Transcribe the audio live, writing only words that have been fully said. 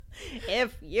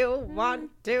If you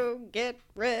want to get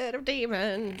rid of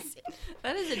demons,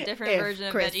 That is a different if version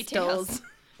of crystals VeggieTales.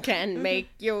 can make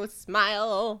you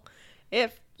smile,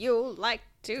 if you like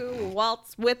to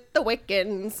waltz with the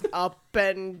Wiccans up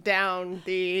and down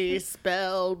the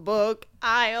spell book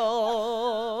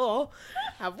aisle,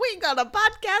 have we got a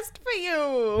podcast for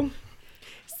you?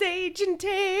 Sage and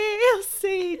tail,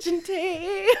 sage and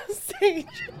tail, sage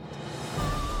and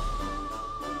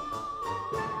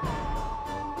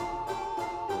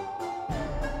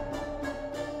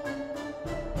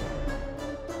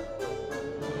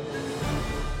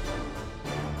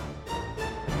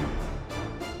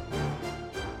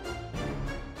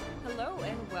Hello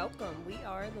and welcome. We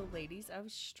are the Ladies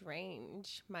of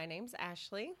Strange. My name's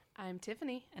Ashley. I'm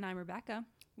Tiffany. And I'm Rebecca.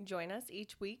 Join us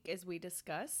each week as we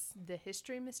discuss The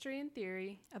history, mystery, and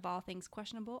theory. Of all things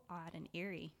questionable, odd, and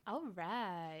eerie. All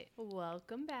right.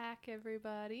 Welcome back,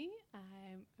 everybody.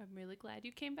 I'm really glad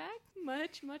you came back.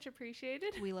 Much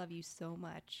appreciated. We love you so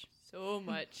much. So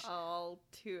much. all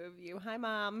two of you. Hi,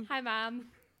 Mom. Hi, Mom.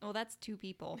 Well, that's two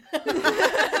people.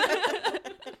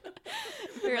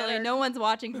 Apparently, no one's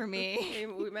watching for me.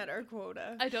 We met our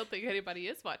quota. I don't think anybody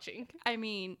is watching. I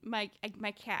mean, my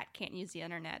cat can't use the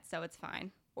internet, so it's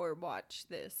fine. Or watch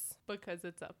this. Because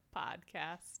it's a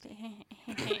podcast.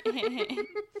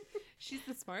 She's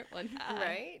the smart one.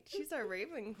 Right? She's our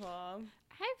Ravenclaw.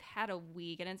 I've had a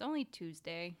week, and it's only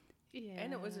Tuesday. Yeah.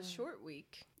 And it was a short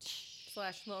week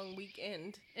 / long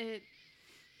weekend.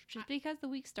 Just because the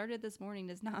week started this morning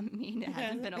does not mean it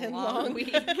hasn't been a been long long.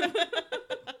 week.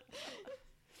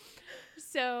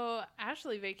 So,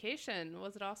 Ashley, vacation.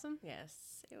 Was it awesome?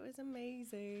 Yes, it was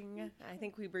amazing. I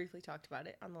think we briefly talked about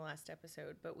it on the last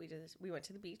episode, but we went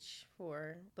to the beach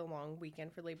for the long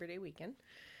weekend for Labor Day weekend,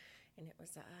 and it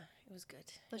was good.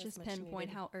 Let's It was just much pinpoint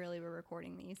needed. how early we're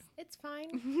recording these. It's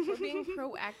fine. We're being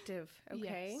proactive,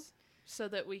 okay? Yes. So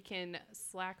that we can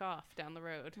slack off down the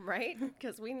road. Right?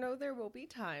 Because we know there will be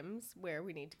times where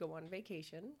we need to go on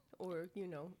vacation, or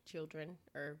children,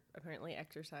 or apparently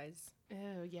exercise.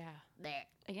 Oh, yeah.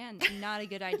 Again, not a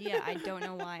good idea. I don't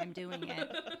know why I'm doing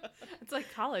it. It's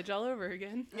like college all over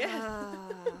again. Yeah.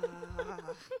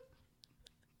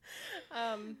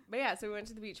 But yeah, so we went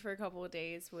to the beach for a couple of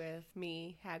days with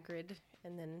me, Hagrid,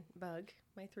 and then Bug,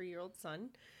 my 3-year-old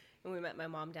son. And we met my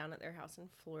mom down at their house in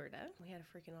Florida. We had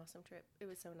a freaking awesome trip. It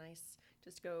was so nice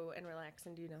just to go and relax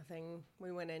and do nothing.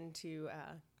 We went into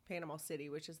Panama City,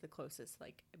 which is the closest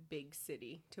big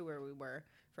city to where we were,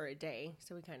 for a day.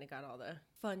 So we kind of got all the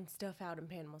fun stuff out in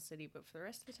Panama City. But for the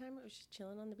rest of the time, it was just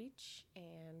chilling on the beach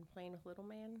and playing with little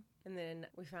man. And then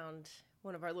we found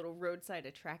one of our little roadside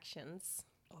attractions.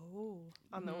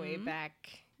 On the way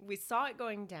back. We saw it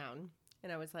going down.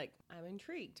 And I was like, I'm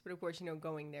intrigued. But of course,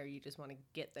 going there, you just want to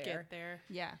get there. Get there.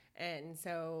 Yeah. And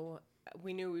so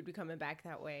we knew we'd be coming back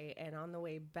that way. And on the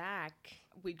way back,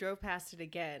 we drove past it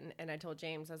again. And I told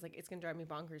James, I was like, it's going to drive me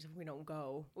bonkers if we don't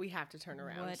go. We have to turn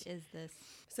around. What is this?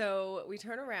 So we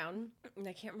turn around. And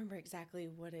I can't remember exactly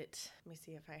what let me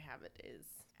see if I have it, is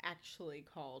actually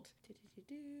called.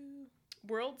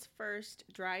 World's first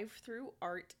drive-through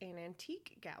art and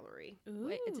antique gallery.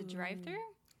 Wait, it's a drive-thru?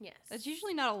 Yes. That's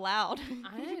usually not allowed.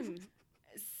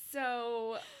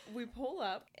 So we pull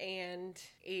up and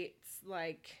it's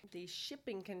like these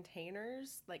shipping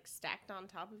containers stacked on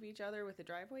top of each other with a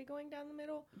driveway going down the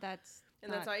middle. That's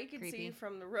All you could see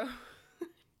from the road.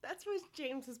 That's what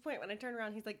James's point. When I turned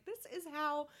around, he's like, this is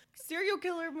how serial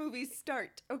killer movies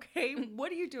start. Okay,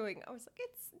 what are you doing? I was like,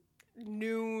 it's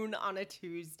noon on a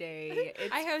Tuesday.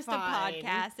 I host fine. a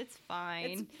podcast. It's fine.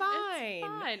 It's fine. It's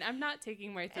fine. I'm not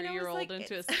taking my And I was 3-year-old like,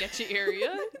 into a it's- sketchy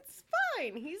area. It's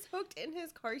fine. He's hooked in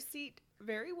his car seat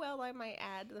very well, I might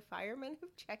add. The firemen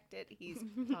have checked it. He's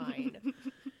fine.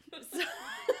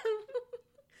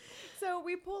 So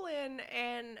we pull in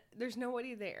and there's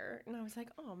nobody there. And I was like,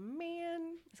 oh,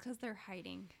 man. It's because they're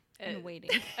hiding and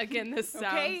waiting. Again, this sounds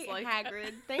Okay, like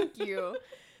Hagrid, thank you.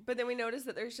 But then we noticed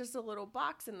that there's just a little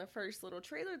box in the first little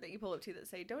trailer that you pull up to that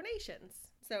say donations.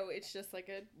 So it's just like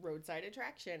a roadside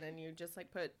attraction, and you just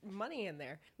put money in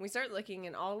there. We start looking,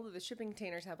 and all of the shipping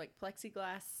containers have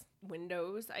plexiglass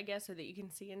windows, I guess, so that you can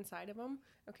see inside of them.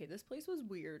 Okay, this place was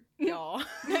weird, y'all.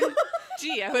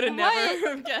 Gee, I would have never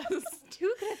have guessed.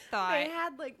 Who could have thought? They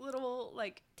had little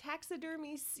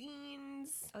taxidermy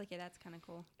scenes, Okay, that's kind of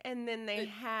cool. and then they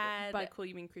had By cool,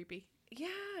 you mean creepy?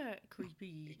 Yeah,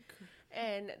 creepy.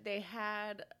 And they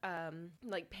had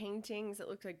paintings that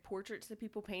looked like portraits that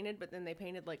people painted, but then they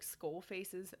painted skull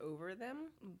faces over them.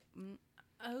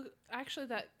 Oh, actually,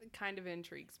 that kind of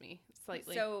intrigues me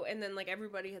slightly. So, and then like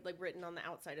everybody had like written on the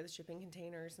outside of the shipping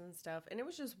containers and stuff, and it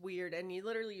was just weird. And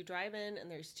you drive in, and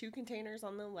there's 2 containers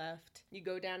on the left. You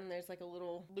go down, and there's like a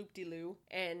little loop-de-loo,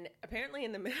 and apparently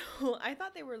in the middle, I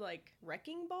thought they were like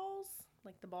wrecking balls,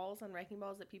 like the balls on wrecking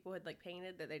balls that people had like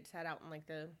painted that they just had out in like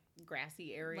the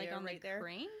grassy area, Like on right the there.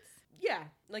 cranes? Yeah,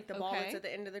 like the ball that's Okay. at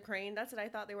the end of the crane. That's what I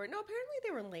thought they were. No, apparently they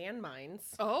were landmines.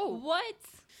 oh, What?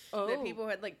 That people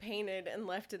had like painted and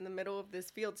left in the middle of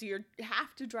this field, so you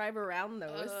have to drive around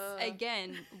those.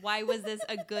 Again, why was this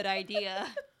a good idea?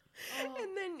 And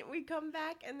then we come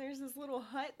back and there's this little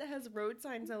hut that has road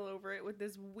signs all over it with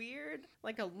this weird,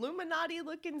 like Illuminati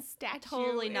looking statue.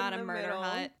 Totally in not a the murder middle.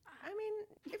 hut. I mean,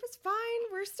 it was fine.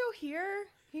 We're still here.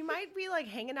 He might be like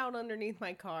hanging out underneath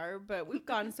my car, but we've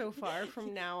gone so far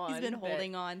from now on. He's been that-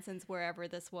 holding on since wherever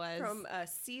this was. from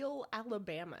Seal,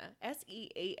 Alabama.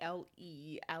 Seale,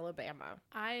 Alabama.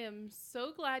 I am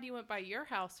so glad you went by your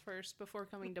house first before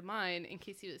coming to mine in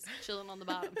case he was chilling on the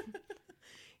bottom.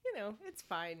 You know, it's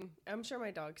fine. I'm sure my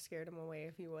dog scared him away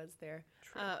if he was there.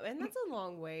 And that's a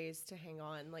long ways to hang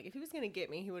on. Like, if he was going to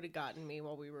get me, he would have gotten me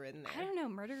while we were in there. I don't know.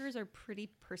 Murderers are pretty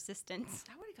persistent.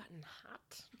 That would have gotten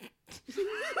hot.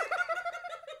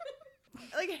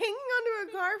 Like, hanging onto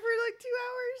a car for like 2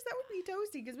 hours, that would be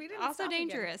toasty because we didn't Also stop again.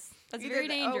 dangerous. That's We very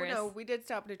did- dangerous. Oh, no, we did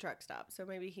stop at a truck stop. So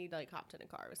maybe he like hopped in a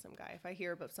car with some guy. If I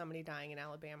hear about somebody dying in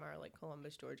Alabama or like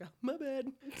Columbus, Georgia, my bad.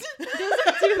 Those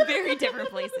are 2 very different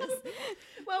places.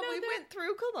 Well, we went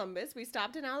through Columbus. We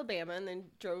stopped in Alabama and then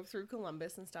drove through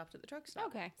Columbus and stopped at the truck stop.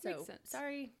 Okay, So, makes sense.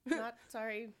 sorry, not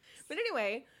sorry. But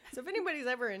anyway, so if anybody's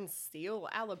ever in Steele,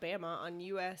 Alabama on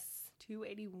US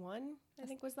 281, I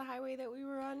think was the highway that we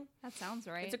were on. That sounds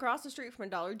right. It's across the street from a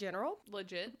Dollar General.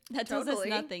 Legit. That tells us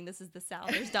totally. nothing. This is the South.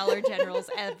 There's Dollar Generals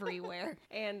everywhere.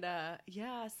 And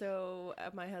yeah, so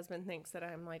my husband thinks that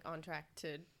I'm like on track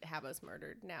to have us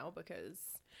murdered now because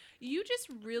You just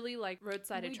really like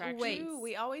roadside attractions.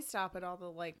 we always stop at all the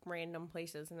like random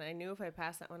places, and I knew if I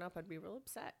passed that one up, I'd be real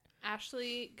upset.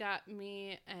 Ashley got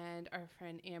me and our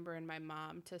friend Amber and my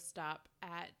mom to stop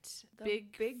at The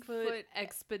Bigfoot Bigfoot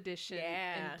Expedition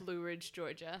Yeah. in Blue Ridge,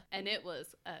 Georgia. And it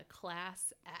was a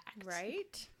class act.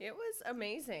 Right? It was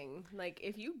amazing. Like,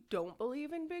 if you don't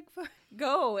believe in Bigfoot,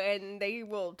 go and they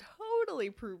will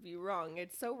totally prove you wrong.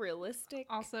 It's so realistic.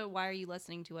 Also, why are you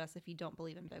listening to us if you don't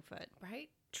believe in Bigfoot? Right?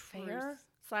 Truth. Fair.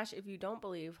 / if you don't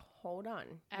believe, hold on.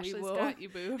 Ashley's got you,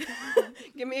 boo.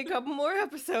 Give me a couple more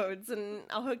episodes and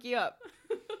I'll hook you up.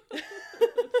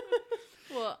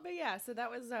 Well, But yeah, so that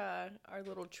was our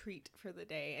little treat for the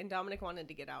day. And Dominic wanted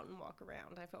to get out and walk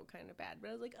around. I felt kind of bad, but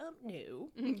I was like, no.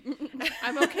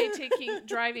 I'm okay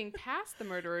driving past the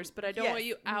murderers, but I don't want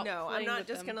you out. No, I'm playing not with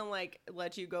just them. gonna like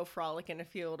let you go frolic in a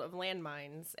field of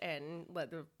landmines and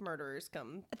let the murderers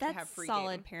come have That's free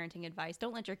solid game. parenting advice.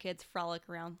 Don't let your kids frolic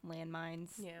around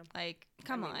landmines. Yeah. Like,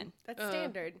 come I mean, on. that's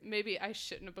standard. Maybe I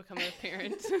shouldn't have become a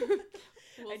parent.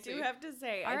 I do have to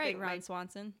say, All I right, think Ron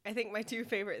Swanson. I think my 2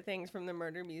 favorite things from the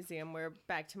murder museum were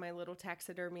back to my little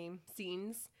taxidermy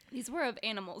scenes. These were of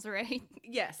animals, right?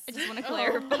 Yes, I just want to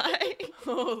clarify.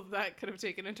 Oh, that could have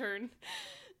taken a turn.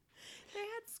 They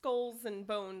had skulls and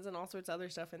bones and all sorts of other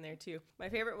stuff in there too. My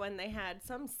favorite one, they had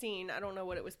some scene, I don't know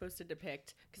what it was supposed to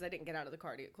depict because I didn't get out of the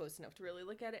car to get close enough to really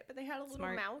look at it, but they had a little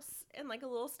Smart. mouse and like a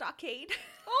little stockade.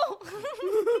 Oh!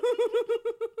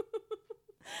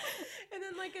 And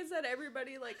then, like I said,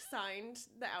 everybody like signed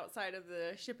the outside of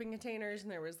the shipping containers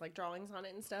and there was like drawings on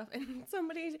it and stuff. And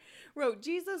somebody wrote,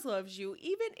 Jesus loves you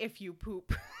even if you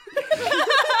poop.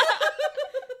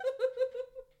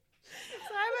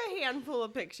 So I have a handful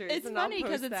of pictures. It's and I'll funny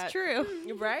because post it's that. true.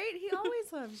 Right? He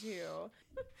always loves you.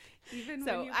 Even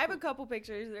So when you I have a couple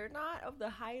pictures. They're not of the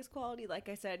highest quality, like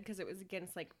I said, because it was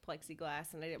against like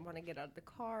plexiglass, and I didn't want to get out of the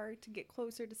car to get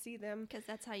closer to see them. Because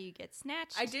that's how you get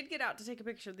snatched. I did get out to take a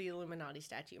picture of the Illuminati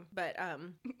statue, but other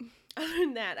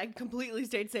than that, I completely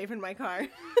stayed safe in my car.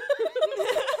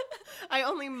 I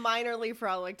only minorly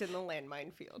frolicked in the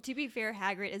landmine field. To be fair,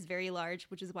 Hagrid is very large,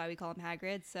 which is why we call him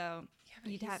Hagrid. So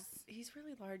you'd have. He's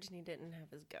really large and he didn't have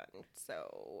his gun,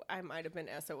 so I might have been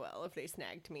SOL if they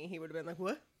snagged me. He would have been like,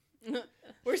 "What?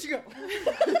 Where'd you go?"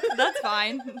 That's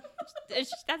fine.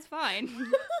 That's fine.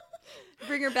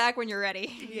 Bring her back when you're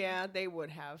ready. Yeah, they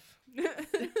would have.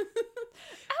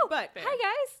 Oh, But hi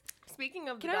guys. speaking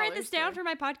of, Can the I write dollar this down store-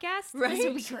 for my podcast? Right? This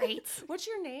would be great. What's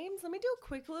your names? Let me do a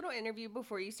quick little interview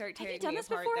before you start Have tearing you done me this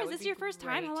apart. before? That Is would this be your first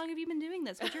time? How great. long have you been doing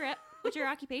this? What's your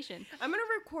occupation? I'm gonna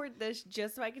record this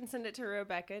just so I can send it to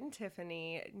Rebecca and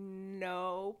Tiffany.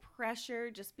 No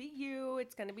pressure, just be you.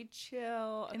 It's gonna be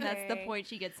chill. And that's the okay? point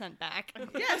she gets sent back.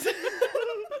 Yes.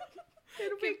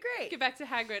 It'll be great. Get back to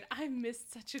Hagrid. I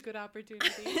missed such a good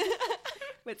opportunity.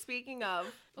 But speaking of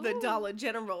the Ooh. Dollar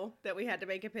General that we had to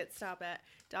make a pit stop at,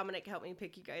 Dominic helped me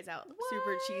pick you guys out.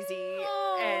 Super cheesy.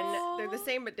 And they're the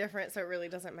same but different, so it really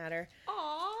doesn't matter.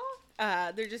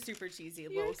 Aw. They're just super cheesy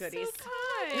You're little goodies. so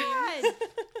kind. God.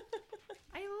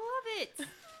 I love it.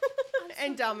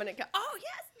 And Dominic, oh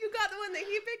yes, you got the one that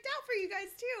he picked out for you guys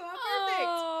too. How perfect.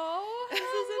 Oh, This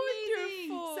is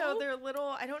amazing. wonderful. So they're little,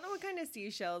 I don't know what kind of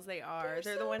seashells they are.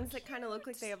 They're the so ones that kind of look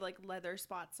like they have like leather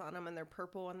spots on them and they're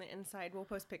purple on the inside. We'll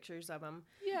post pictures of them.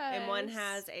 yes. And one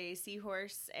has a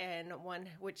seahorse and one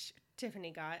which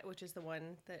Tiffany got, which is the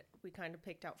one that we kind of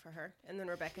picked out for her. And then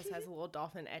Rebecca's has a little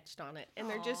dolphin etched on it. And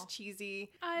they're Aw. just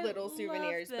cheesy I little love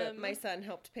souvenirs. But them. my son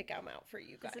helped pick them out for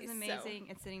you guys. This is so- amazing.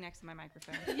 It's sitting next to my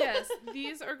microphone. Yes,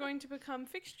 these are going to become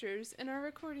fixtures in our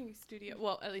recording studio.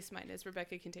 Well, at least mine is.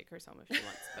 Rebecca can take hers home if she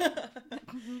wants.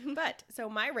 But But so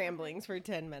my ramblings for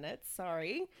 10 minutes.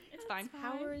 Sorry. It's fine.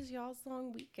 How was y'all's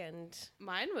long weekend?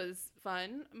 mine was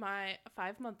fun. My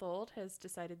 5-month-old has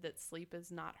decided that sleep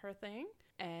is not her thing.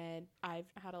 And I've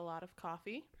had a lot of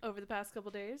coffee over the past couple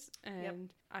days.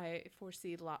 And I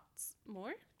foresee lots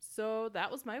more. So that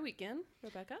was my weekend.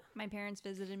 Rebecca? My parents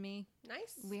visited me.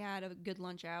 Nice. We had a good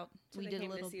lunch out. So We they did a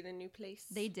came little. to see the new place.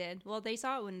 They did. Well, they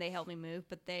saw it when they helped me move,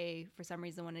 but they, for some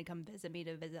reason, wanted to come visit me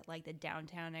to visit like the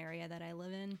downtown area that I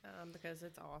live in. Because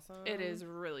it's awesome. It is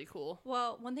really cool.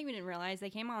 Well, one thing we didn't realize, they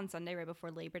came on Sunday right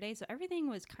before Labor Day, so everything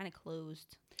was kind of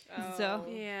closed. Oh. So-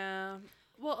 Yeah.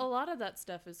 Well, a lot of that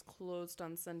stuff is closed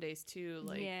on Sundays too.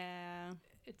 Like, Yeah.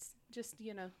 it's just,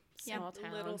 Yeah, small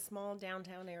town. Little small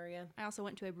downtown area. I also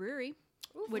went to a brewery,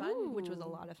 Ooh, which, fun. which was a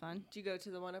lot of fun. Did you go to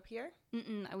the one up here?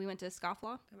 We went to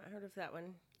Scofflaw. I haven't heard of that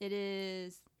one. It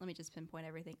is, let me just pinpoint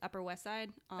everything, Upper West Side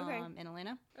Okay. in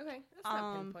Atlanta. Okay, that's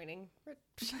not Um, pinpointing.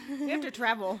 We have to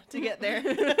travel to get there,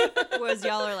 Whereas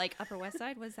y'all are like, Upper West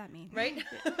Side? What does that mean? right?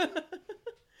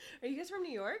 Are you guys from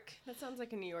New York? That sounds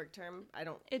like a New York term. I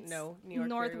don't It's know New York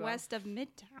very well. northwest of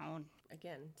Midtown.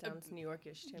 Again, sounds New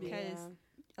Yorkish to me. Because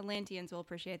Atlanteans will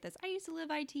appreciate this. I used to live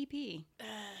ITP.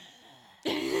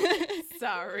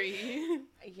 Sorry.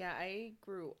 Yeah, I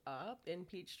grew up in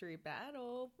Peachtree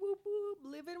Battle, whoop whoop,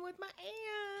 living with my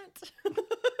aunt.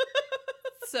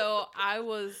 So I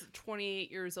was 28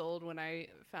 years old when I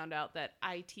found out that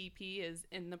ITP is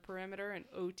in the perimeter and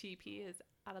OTP is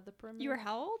out of the perimeter. You were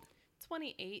how old?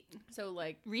 28. So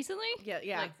like, Recently?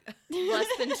 yeah, Less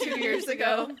than 2 years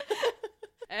ago.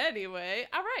 Anyway,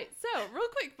 all right. So real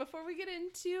quick before we get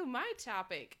into my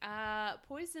topic,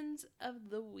 poisons of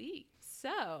the week.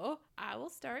 So I will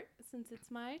start since it's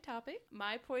my topic.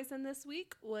 My poison this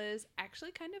week was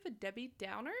actually kind of a Debbie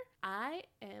Downer. I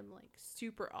am like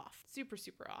super off, super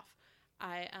off.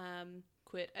 I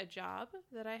quit a job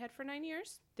that I had for 9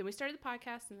 years. Then we started the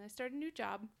podcast and then I started a new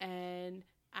job and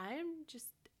I am just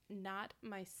not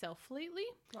myself lately.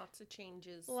 lots of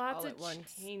changes, Lots all of at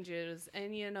once. changes.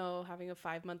 And having a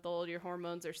 5-month-old, your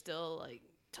hormones are still like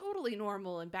totally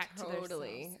normal and back to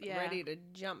Totally themselves. Yeah. ready to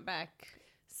jump back.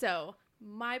 So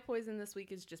my poison this week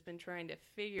has just been trying to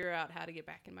figure out how to get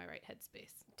back in my right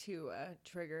headspace. To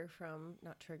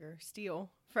steal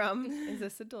from Is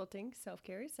This Adulting?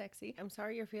 Self-care is sexy. I'm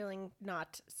sorry you're feeling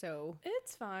not so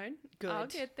It's fine. good. I'll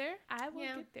get there. I will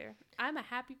Yeah. get there. I'm a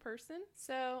happy person,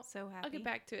 so So happy. I'll get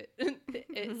back to it.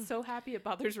 It's so happy it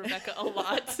bothers Rebecca a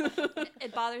lot.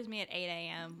 It bothers me at 8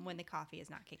 a.m. when the coffee is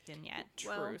not kicked in yet.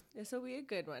 Well, Truth. this will be a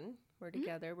good one. We're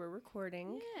together. We're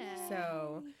recording. Yeah.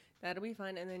 So that'll be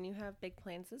fun. And then you have big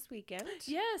plans this weekend.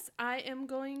 Yes, I am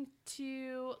going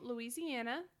to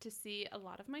Louisiana to see a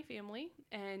lot of my family.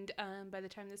 And by the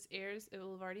time this airs, it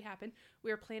will have already happened.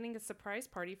 We are planning a surprise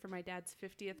party for my dad's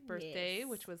 50th birthday, Yes.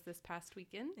 which was this past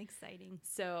weekend. Exciting.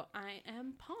 So I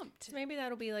am pumped. So maybe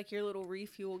that'll be like your little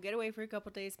refuel. Get away for a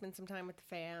couple days, spend some time with the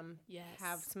fam. Yes.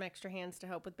 Have some extra hands to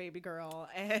help with baby girl.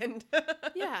 And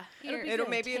Yeah. Here, it'll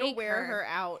maybe it'll take wear her. her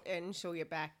out and she'll get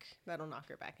back. That'll knock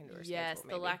her back into her Yes,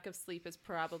 schedule. the lack of sleep is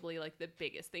probably like the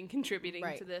biggest thing contributing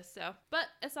Right. to this. So, but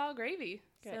it's all gravy.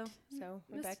 Good. So, So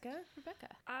Miss- Rebecca, Rebecca.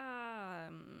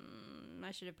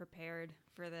 I should have prepared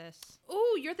for this.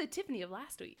 Oh, you're the Tiffany of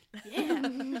last week. Yeah.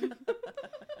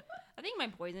 I think my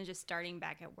poison is just starting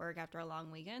back at work after a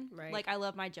long weekend. Right. Like, I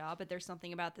love my job, but there's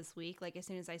something about this week. Like, as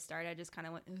soon as I started, I just kind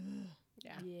of went, ugh.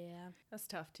 yeah, Yeah. that's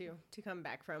tough too to come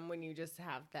back from when you just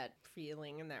have that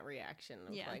feeling and that reaction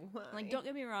of Yeah. like, why? Like, don't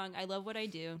get me wrong. I love what I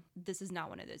do. This is not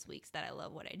one of those weeks that I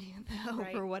love what I do, though,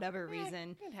 Right. for whatever Yeah,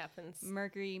 reason. it happens.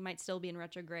 Mercury might still be in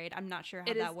retrograde. I'm not sure how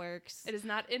It that is- works. It is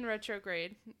not in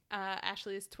retrograde.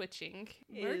 Ashley is twitching.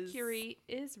 Is Mercury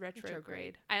is retrograde.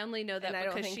 retrograde. I only know that And I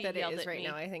because don't think she that it yelled is at right me.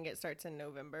 now. I think it starts in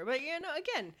November. But,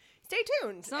 again, stay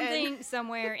tuned. Something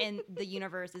somewhere in the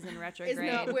universe is in And retrograde.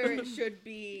 is not where it should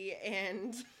be,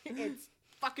 and it's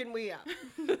fucking we up.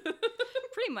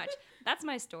 Pretty much. That's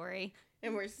my story.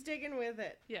 And we're sticking with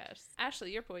it. Yes.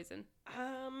 Ashley, you're poison.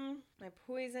 My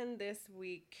poison this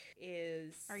week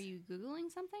is... Are you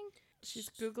Googling something? She's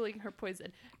Googling her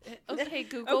poison. Okay,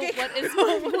 Google, Okay, what is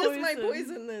Google, my what poison? is my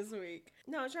poison this week?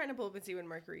 No, I was trying to pull up and see when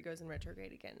Mercury goes in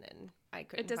retrograde again, and I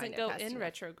couldn't It doesn't find go fast in enough.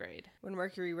 retrograde. When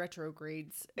Mercury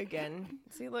retrogrades again.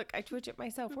 See, look, I twitch it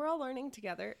myself. We're all learning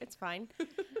together. It's fine.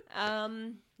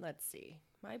 Let's see.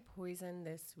 My poison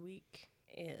this week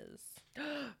is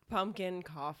pumpkin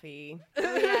coffee.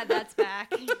 Oh, yeah, that's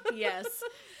back. yes.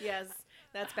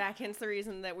 That's back. Hence the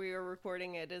reason that we were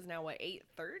recording it is now,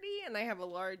 8:30? And I have a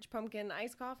large pumpkin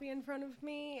iced coffee in front of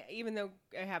me, even though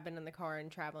I have been in the car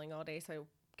and traveling all day, so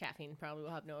caffeine probably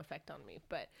will have no effect on me.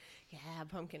 But yeah,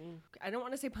 pumpkin. I don't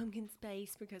want to say pumpkin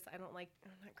spice because I'm not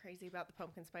crazy about the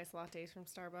pumpkin spice lattes from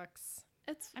Starbucks.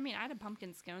 I mean, I had a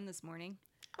pumpkin scone this morning.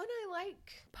 And I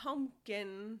like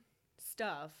pumpkin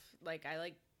stuff. Like, I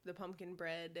like the pumpkin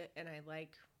bread, and I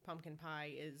like pumpkin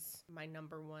pie is my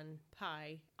number one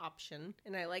pie option.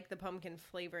 And I like the pumpkin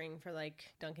flavoring for,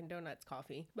 like, Dunkin' Donuts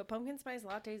coffee. But pumpkin spice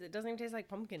lattes, it doesn't even taste like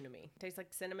pumpkin to me. It tastes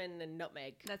like cinnamon and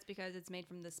nutmeg. That's because it's made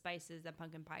from the spices that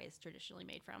pumpkin pie is traditionally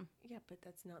made from. Yeah, but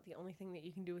that's not the only thing that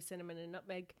you can do with cinnamon and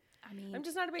nutmeg. I mean, I'm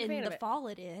just not a big in fan the of it. fall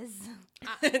it is.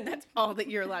 That's all that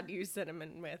you're allowed to use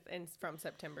cinnamon with, and from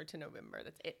September to November.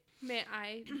 That's it. May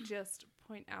I just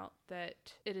point out that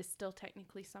it is still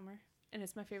technically summer, and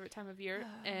it's my favorite time of year.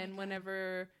 Oh, and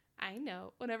whenever pumpkin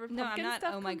No, I'm not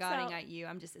stuff oh my comes godding out, at you.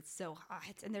 I'm just, it's so hot.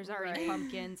 And there's already Right.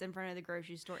 pumpkins in front of the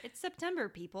grocery store. It's September,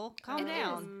 people. Calm It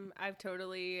down. I've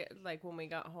totally, like, when we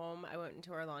got home, I went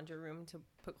into our laundry room to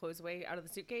put clothes away out of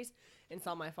the suitcase and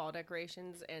saw my fall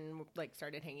decorations and, like,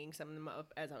 started hanging some of them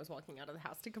up as I was walking out of the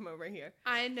house to come over here.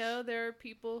 I know there are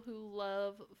people who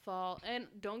love fall, and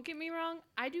don't get me wrong,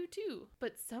 I do too.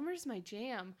 But summer's my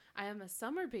jam. I am a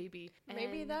summer baby.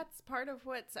 Maybe and that's part of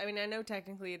I mean, I know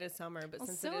technically it is summer, but Well,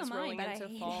 since so it is am I, rolling but I into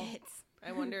hate fall, it.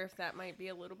 I wonder if that might be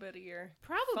a little bit of your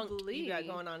probably funk you got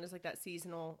going on is like that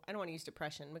seasonal. I don't want to use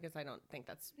depression because I don't think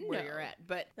that's where No. you're at,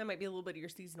 but that might be a little bit of your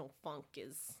seasonal funk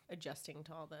is adjusting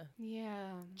to all the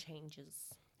Yeah, changes.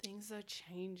 things are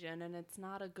changing, and it's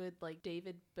not a good like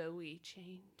David Bowie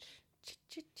change.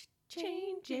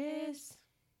 Changes.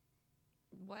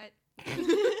 What?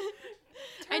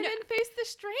 Turn and face the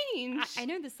strange. I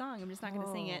know the song. I'm just not going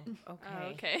to sing it. Okay. Oh,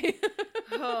 okay.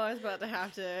 Oh, I was about to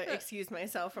have to excuse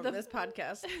myself from this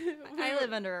podcast. I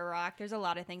live under a rock. There's a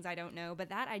lot of things I don't know, but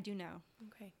that I do know.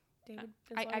 Okay, David.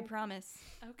 I promise.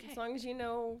 Okay. As long as you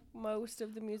know most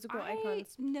of the musical I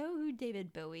icons. know who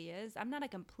David Bowie is. I'm not a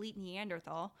complete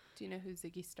Neanderthal. Do you know who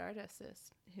Ziggy Stardust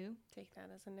is? Who? Take that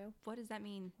as a no. What does that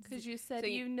mean? Because you said So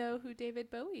you know who David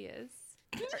Bowie is.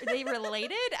 Are they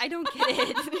related? I don't get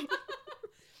it.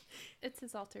 It's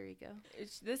his alter ego.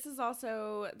 This is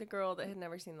also the girl that had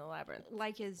never seen The Labyrinth.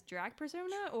 Like his drag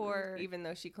persona, or Even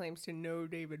though she claims to know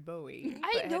David Bowie,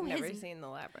 I but know had never his- seen The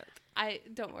Labyrinth.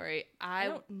 Don't worry. I I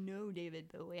don't know David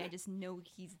Bowie. I just know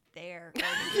he's there.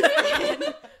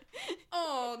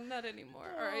 Oh, not anymore.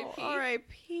 R.I.P.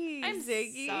 R.I.P. I'm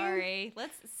Ziggy. sorry.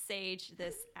 Let's sage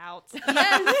this out.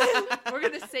 Yes. We're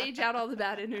gonna sage out all the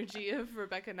bad energy of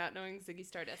Rebecca not knowing Ziggy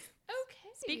Stardust. Okay.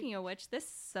 Speaking of which, this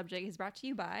subject is brought to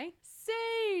you by.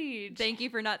 Sage. Thank you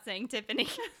for not saying Tiffany.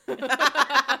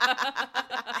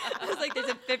 I was like, there's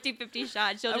a 50-50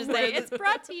 shot. She'll just say, it's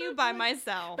brought to you by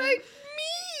myself. Like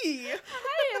me.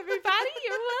 Hi, everybody.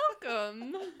 You're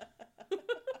welcome.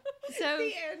 So,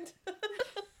 The end.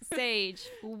 Sage,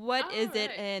 what is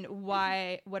it Alright. and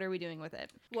why? What are we doing with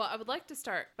it? Well, I would like to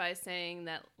start by saying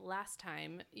that last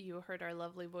time you heard our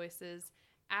lovely voices,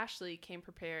 Ashley came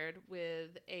prepared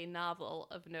with a novel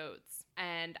of notes,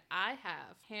 and I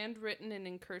have handwritten and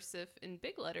in cursive in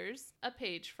big letters a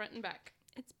page front and back.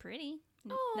 It's pretty.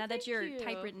 Oh, now that thank your you.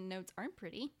 typewritten notes aren't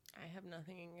pretty. I have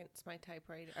nothing against my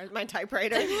typewriter. My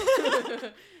typewriter.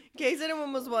 In case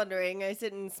anyone was wondering, I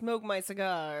sit and smoke my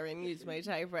cigar and use my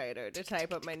typewriter to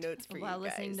type up my notes for While you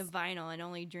guys. listening to vinyl and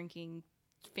only drinking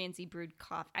fancy brewed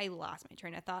coffee. I lost my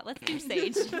train of thought. Let's do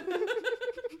Sage.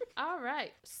 All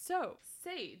right, so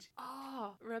Sage.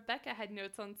 Oh, Rebecca had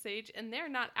notes on Sage, and they're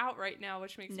not out right now,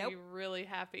 which makes Nope. me really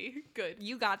happy. Good.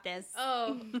 You got this.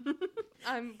 Oh,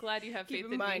 I'm glad you have faith Keep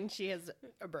in in mind, me. she has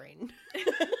a brain.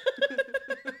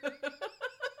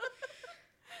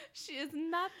 She She is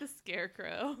not the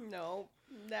scarecrow. No,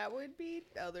 that would be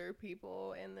other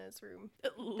people in this room.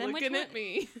 Looking at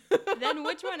me. Then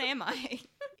which one am I?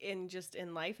 In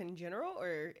life in general,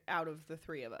 or out of the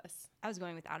three of us? I was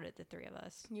going with out of the three of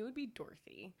us. You would be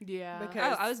Dorothy. Yeah.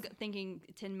 Because- Oh, I was thinking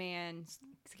Tin Man,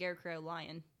 Scarecrow,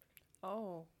 Lion.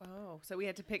 Oh. So we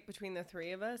had to pick between the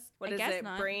three of us? What I is guess it?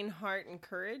 not. Brain, heart, and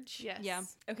courage? Yes. Yeah.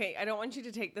 Okay, I don't want you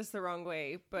to take this the wrong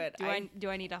way, but Do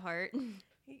I need a heart?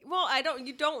 Well,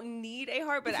 you don't need a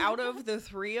heart, but out of the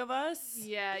three of us,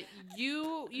 Yeah,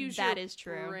 you use That your is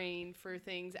true. brain for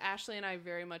things. Ashley and I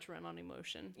very much run on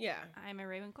emotion. yeah, I'm a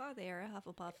Ravenclaw. They are a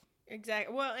Hufflepuff.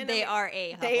 exactly. Well, and They are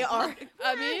a Hufflepuff. They are.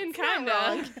 I mean, It's not kind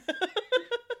wrong. of.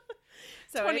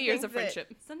 So 20 I years think of that-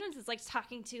 friendship. Sometimes it's like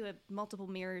talking to multiple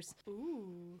mirrors.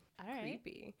 Ooh. All right.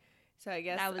 Creepy. So I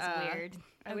guess That was weird.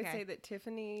 I would Okay. say that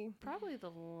Tiffany. Probably the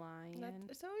lion.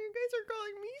 So you guys are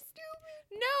calling me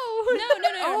stupid? No. No,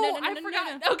 Oh, no, I no,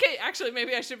 forgot. no. Okay, actually,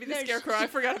 maybe I should be the No, scarecrow. she- I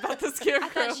forgot about the I scarecrow.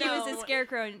 thought she was No. a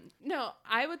scarecrow. No,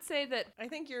 I would say that. I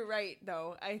think you're right,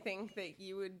 though. I think that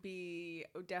you would be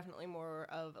definitely more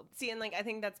of. See, and like I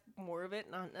think that's more of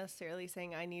it. Not necessarily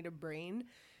saying I need a brain,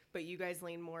 but you guys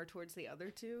lean more towards the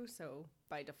other two. So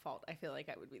by default, I feel like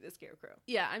I would be the scarecrow.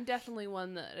 Yeah, I'm definitely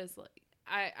one that is like.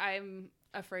 I'm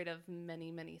afraid of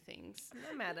many, many things. I'm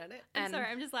not mad at it. I'm And- sorry,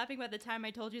 I'm just laughing about the time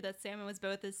I told you that salmon was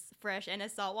both as fresh and a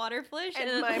saltwater fish.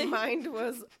 And my mind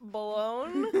was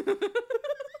blown.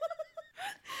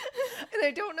 And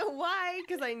I don't know why,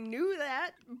 because I knew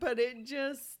that, but it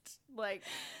just like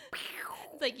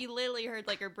It's like you literally heard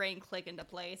like her brain click into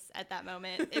place at that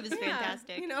moment. It was Yeah,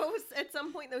 fantastic. You know, at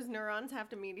some point those neurons have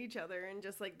to meet each other, and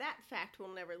just like that fact will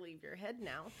never leave your head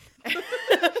now.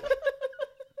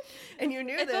 And you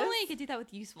knew if this. only I could do that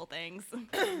with useful things.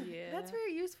 Yeah. That's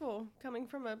very useful coming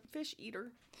from a fish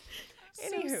eater. so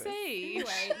Anywho. sage.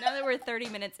 Anyway, now that we're 30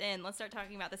 minutes in, let's start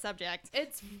talking about the subject.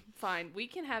 It's fine. We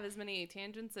can have as many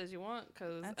tangents as you want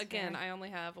because, That's again, fair. I only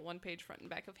have a 1-page front and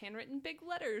back of handwritten big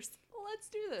letters. Let's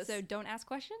do this. So don't ask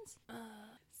questions?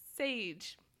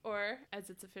 Sage, or as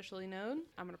it's officially known,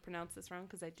 I'm going to pronounce this wrong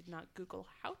because I did not Google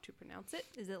how to pronounce it.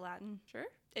 Is it Latin? Sure?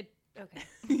 Okay.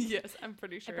 Yes, I'm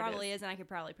pretty sure It probably is, and I could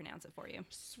probably pronounce it for you.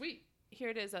 Sweet. Here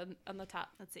it is on the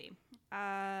top. Let's see.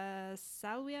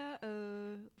 Salvia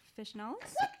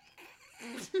officinalis?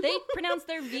 They pronounce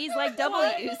their V's like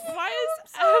W's. Why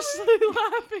is Ashley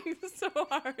laughing so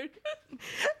hard?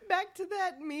 Back to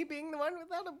that me being the one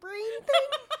without a brain thing.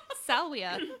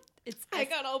 Salvia. It's I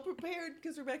got all prepared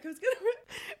because Rebecca was going to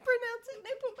pronounce it, and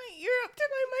I put my ear up to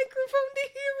my microphone to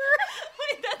hear her.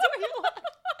 Wait, that's where you are.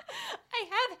 I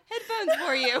have headphones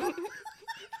for you.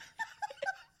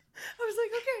 I was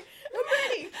like, okay, I'm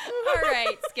ready. All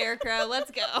right, Scarecrow,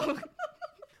 let's go.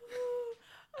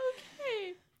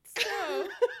 Okay. So,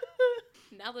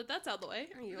 now that that's out of the way,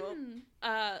 Yup.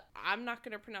 I'm not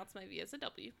going to pronounce my V as a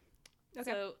W. Okay.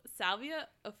 So, Salvia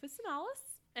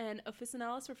officinalis. And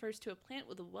officinalis refers to a plant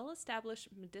with a well-established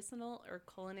medicinal or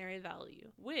culinary value,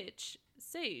 which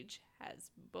sage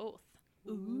has both.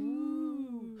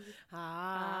 Ooh.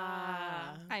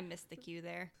 Ah. I missed the cue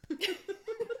there.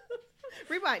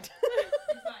 Rewind.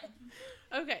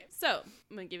 Okay, so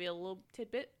I'm going to give you a little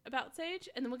tidbit about sage,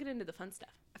 and then we'll get into the fun stuff.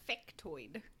 A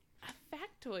factoid. A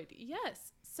factoid,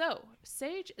 yes. So,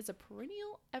 sage is a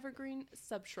perennial evergreen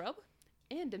subshrub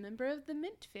and a member of the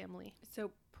mint family.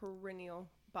 So, perennial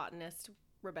botanist,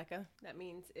 Rebecca. That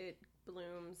means it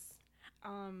blooms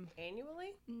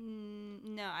annually?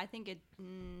 No, I think it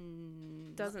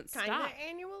Doesn't Kind of stop,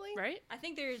 annually? right? I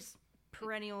think there's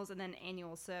perennials and then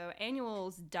annuals. So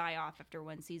annuals die off after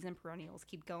one season. Perennials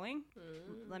keep going.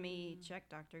 Let me check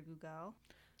Dr. Google.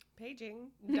 Paging.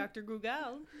 Dr.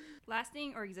 Google.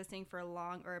 Lasting or existing for a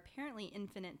long or apparently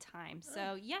infinite time.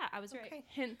 So yeah, I was right. Okay.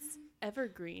 Hence,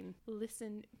 evergreen.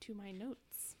 Listen to my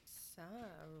notes.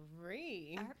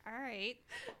 Sorry. All right,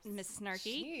 Miss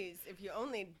Snarky. Jeez, if you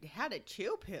only had a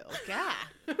chill pill. God.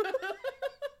 Oh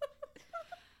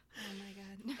my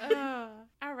god.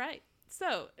 All right.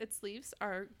 So, its leaves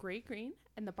are gray-green,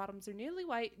 and the bottoms are nearly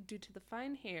white due to the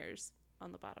fine hairs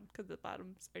on the bottom, because the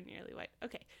bottoms are nearly white.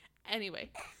 Okay. Anyway.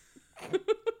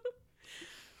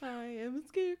 I am a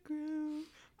scarecrow.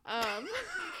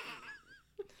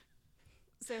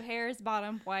 So hair is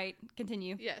bottom white.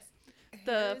 Continue. Yes.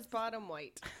 Hair is bottom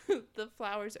white. The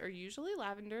flowers are usually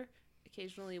lavender,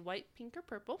 occasionally white, pink, or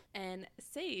purple. And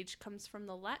sage comes from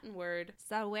the Latin word,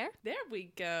 Salware. there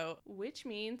we go, which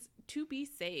means to be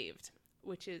saved,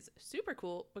 which is super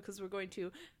cool because we're going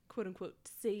to, quote unquote,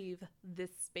 save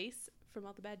this space from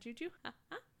all the bad juju.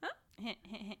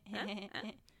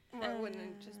 Why wouldn't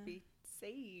it just be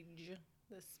sage,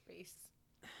 this space?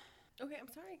 Okay, I'm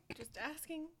sorry. Just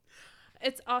asking.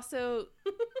 It's also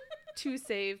to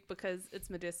save because it's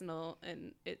medicinal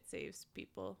and it saves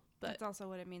people. But That's also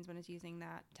what it means when it's using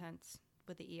that tense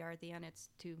with the ER at the end. It's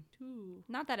to. Ooh.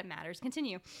 Not that it matters.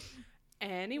 Continue.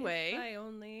 Anyway. If I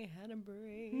only had a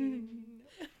brain.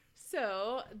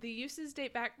 So, the uses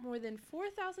date back more than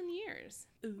 4,000 years.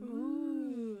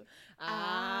 Ooh.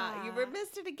 You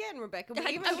missed it again, Rebecca. We I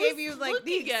even was gave you like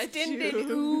the looking at extended you.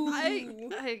 ooh.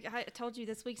 I told you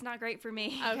this week's not great for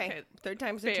me. Okay, third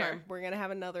time's the Fair. charm. We're going to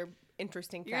have another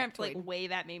interesting You're going to have to factoid. like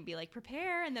wave at me and be like,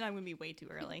 prepare, and then I'm going to be way too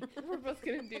early. We're both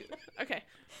going to do. Okay.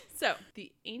 So,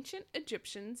 the ancient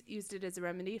Egyptians used it as a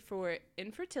remedy for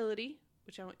infertility,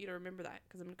 which I want you to remember that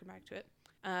because I'm going to come back to it.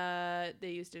 They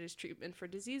used it as treatment for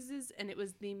diseases, and it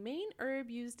was the main herb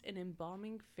used in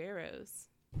embalming pharaohs.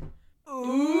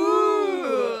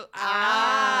 Ooh.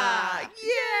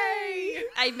 Yay!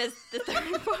 I missed the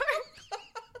third part.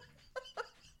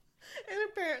 And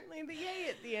apparently the yay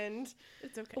at the end.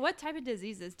 It's okay. What type of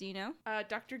diseases do you know?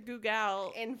 Dr.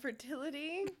 Google.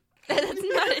 Infertility. That's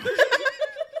not it.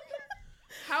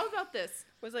 How about this?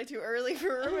 Was I too early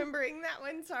for remembering that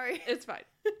one? Sorry. It's fine.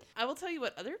 I will tell you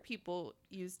what other people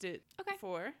used it Okay.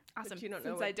 for. Awesome. But you don't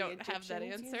know Since what I the don't have that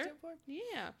Egyptians used answer. it for?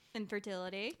 Yeah.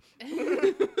 Infertility.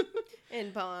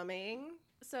 Embalming.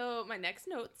 So my next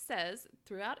note says,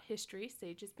 throughout history,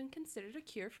 sage has been considered a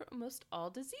cure for almost all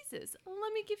diseases.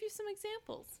 Let me give you some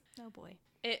examples. Oh boy.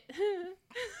 It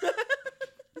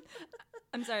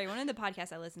I'm sorry. One of the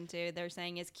podcasts I listened to, they're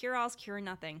saying is cure-alls cure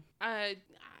nothing.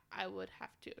 I would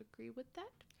have to agree with that,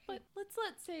 but let's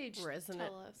let Sage Resonant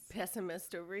tell us.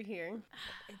 pessimist over here.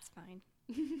 It's fine.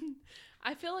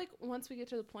 I feel like once we get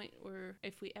to the point where,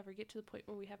 if we ever get to the point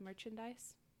where we have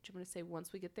merchandise, which I'm going to say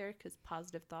once we get there, because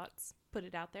positive thoughts, put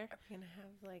it out there. Are we going to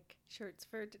have like shirts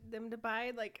for them to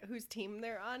buy? Like whose team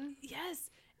they're on? Yes.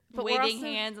 But we're waving also-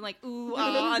 hands and like, ooh,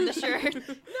 ah on the shirt.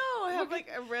 No, I have like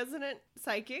a resident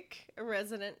psychic, a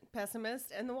resident pessimist,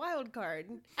 and the wild card.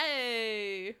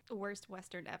 Hey. Worst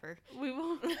Western ever. We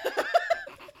won't.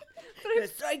 The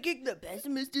psychic, the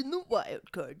pessimist, and the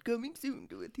wild card coming soon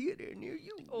to a theater near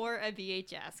you. Or a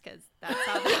VHS, because that's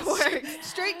how that works.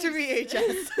 Straight to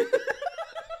VHS.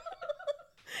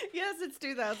 Yes, it's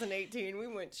 2018. We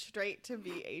went straight to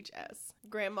VHS.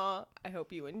 Grandma, I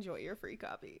hope you enjoy your free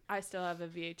copy. I still have a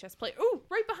VHS player. Oh,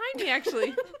 right behind me, actually.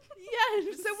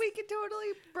 Yes. So we could totally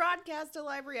broadcast a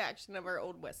live reaction of our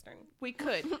old Western. We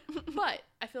could. But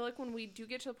I feel like when we do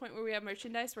get to the point where we have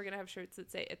merchandise, we're going to have shirts that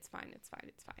say, it's fine, it's fine,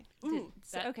 it's fine. Ooh.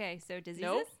 Okay, so diseases?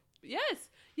 Nope. Yes.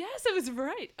 Yes, I was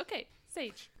right. Okay,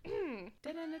 sage.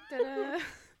 Da-da-da-da-da.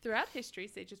 Throughout history,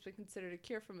 sage has been considered a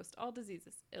cure for most all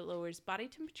diseases. It lowers body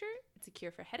temperature. It's a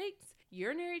cure for headaches,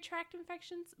 urinary tract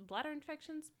infections, bladder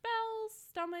infections, bowels,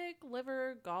 stomach,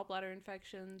 liver, gallbladder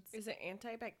infections. Is it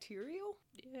antibacterial?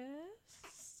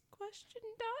 Yes? Question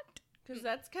dot. Because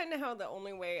that's kind of how the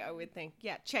only way I would think,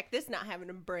 yeah, check this not having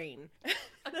a brain.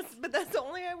 But that's the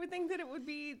only I would think that it would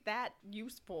be that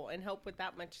useful and help with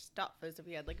that much stuff as if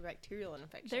you had like a bacterial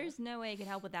infection. There's no way it can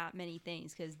help with that many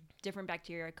things because different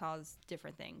bacteria cause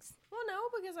different things. Well, no,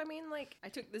 because I mean, like, I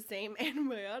took the same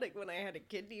antibiotic when I had a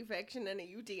kidney infection and a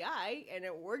UTI, and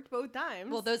it worked both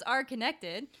times. Well, those are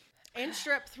connected. And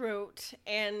strep throat,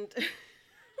 and...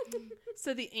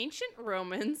 So the ancient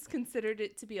Romans considered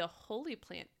it to be a holy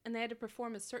plant, and they had to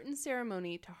perform a certain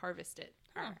ceremony to harvest it.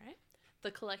 Huh. All right. The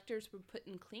collectors were put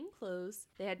in clean clothes,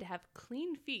 they had to have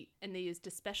clean feet, and they used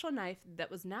a special knife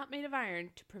that was not made of iron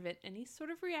to prevent any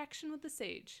sort of reaction with the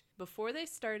sage. Before they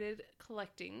started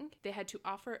collecting, they had to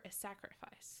offer a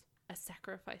sacrifice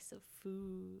of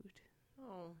food.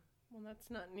 Oh, well, that's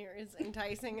not near as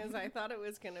enticing as I thought it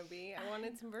was going to be. I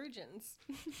wanted some virgins.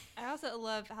 I also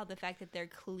love how the fact that they're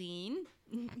clean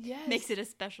Yes. makes it a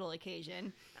special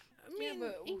occasion. I mean, Yeah,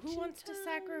 but who ancient wants to times.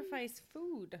 sacrifice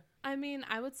food? I mean,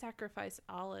 I would sacrifice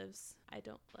olives. I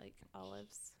don't like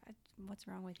olives. What's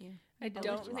wrong with you? I don't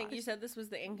Olives. think you said this was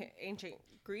the ancient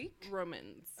Greek.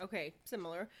 Romans. Okay,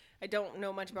 similar. I don't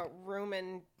know much about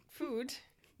Roman food,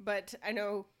 but I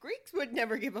know Greeks would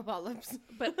never give up olives.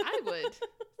 But I would.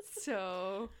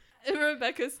 So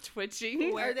Rebecca's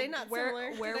twitching. Are they not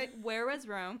similar? Where was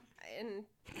Rome? In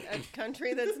a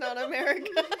country that's not America.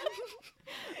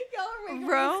 Y'all are making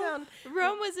Rome? me sound...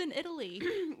 Rome was in Italy.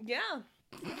 Yeah.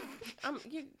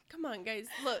 Come on, guys.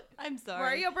 Look, I'm sorry.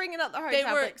 why are you bringing up the hard They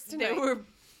topics tonight?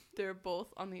 they're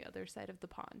both on the other side of the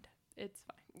pond. It's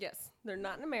fine. Yes, they're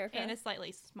not in America. And a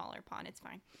slightly smaller pond. It's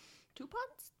fine. 2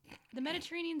 ponds? The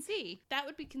Mediterranean Sea. That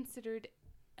would be considered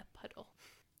a puddle.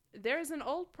 There is an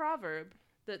old proverb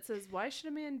that says, "Why should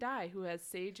a man die who has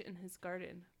sage in his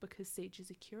garden? Because sage is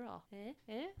a cure-all."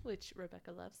 Which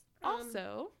Rebecca loves.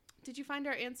 Also, Did you find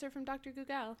our answer from Dr.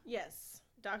 Google? Yes.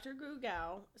 Dr.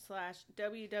 Google /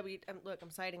 www. Look, I'm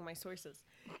citing my sources.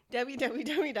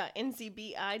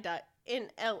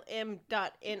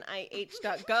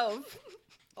 www.ncbi.nlm.nih.gov.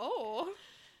 Oh.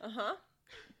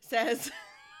 Says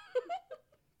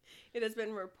it has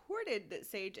been reported that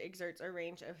sage exerts a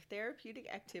range of therapeutic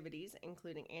activities,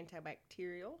 including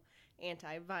antibacterial,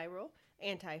 antiviral,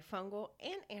 antifungal,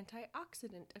 and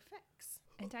antioxidant effects.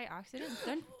 Antioxidants?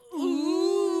 Don't...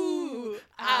 Ooh.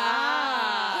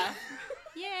 Ah.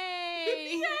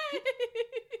 Yay!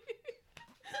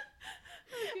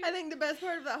 I think the best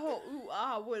part of that whole ooh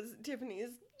ah was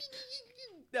Tiffany's.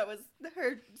 That was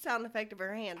her sound effect of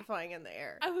her hand flying in the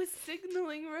air. I was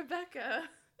signaling Rebecca.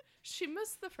 She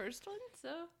missed the first one,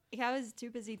 so. Yeah, I was too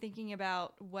busy thinking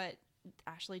about what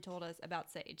Ashley told us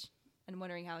about sage and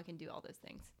wondering how it can do all those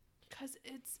things. Because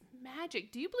it's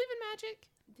magic. Do you believe in magic?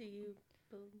 Do you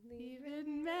believe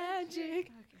in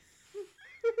magic?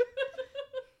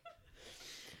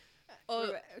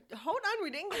 Oh, hold on, we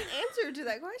didn't get an answer to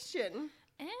that question.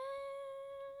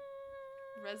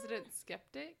 Resident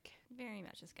skeptic? Very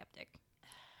much a skeptic.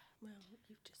 Well,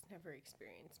 you've just never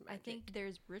experienced magic. I think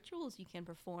there's rituals you can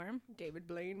perform. David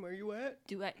Blaine, where you at?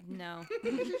 Do I? No.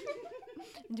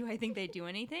 Do I think they do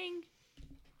anything?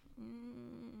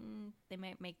 They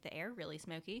might make the air really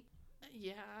smoky.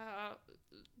 Yeah.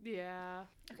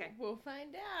 Okay, we'll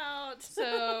find out.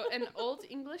 So, an Old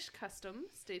English custom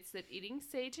states that eating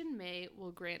sage in May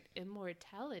will grant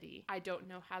immortality. I don't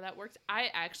know how that works. I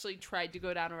actually tried to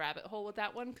go down a rabbit hole with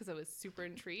that one because I was super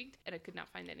intrigued and I could not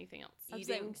find anything else.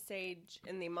 Eating sage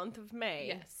in the month of May.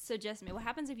 Yes. So, Jessamy, what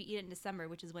happens if you eat it in December,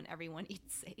 which is when everyone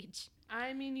eats sage?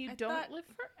 I mean, you don't live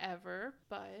forever,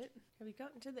 but... Have you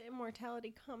gotten to the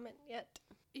immortality comment yet?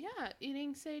 Yeah,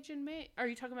 eating sage in May. Are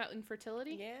you talking about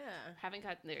infertility? Yeah. Haven't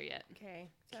gotten there yet. Okay.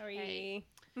 Sorry.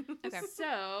 Okay.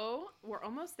 So, we're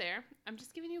almost there. I'm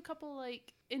just giving you a couple,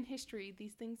 like, in history,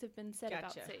 these things have been said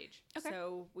about sage. Okay.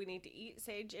 So, we need to eat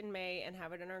sage in May and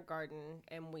have it in our garden,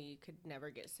 and we could never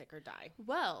get sick or die.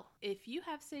 Well, if you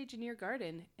have sage in your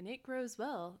garden and it grows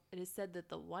well, it is said that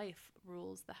the wife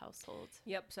rules the household.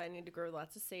 Yep, so I need to grow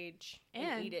lots of sage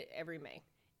and eat it every May.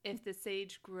 If the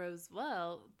sage grows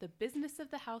well, the business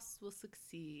of the house will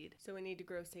succeed. So we need to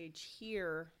grow sage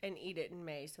here and eat it in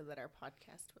May so that our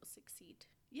podcast will succeed.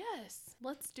 Yes,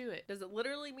 let's do it. Does it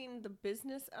literally mean the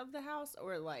business of the house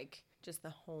or like just the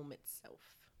home itself?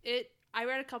 I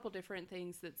read a couple different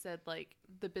things that said like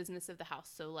the business of the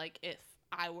house. So like if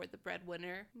I were the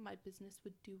breadwinner, my business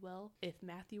would do well. If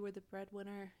Matthew were the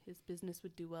breadwinner, his business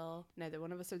would do well. Neither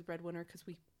one of us are the breadwinner because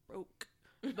we broke.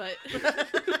 But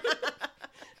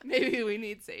maybe we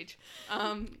need sage.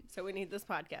 So we need this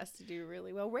podcast to do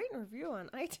really well. Rate and review on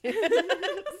iTunes.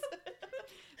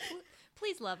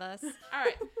 Please love us. All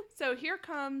right. So here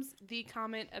comes the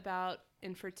comment about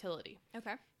infertility.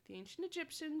 Okay. The ancient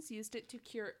Egyptians used it to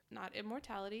cure not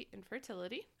immortality,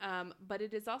 infertility. But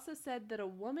it is also said that a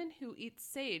woman who eats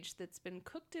sage that's been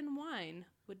cooked in wine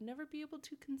would never be able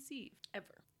to conceive.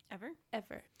 Ever.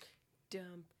 Ever.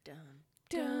 Dum, dum,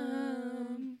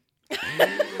 Dum.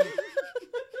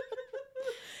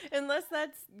 Unless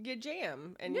that's your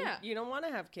jam and Yeah. you don't want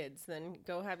to have kids, then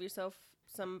go have yourself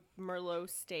some Merlot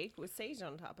steak with sage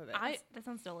on top of it. That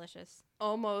sounds delicious.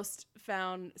 Almost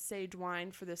found sage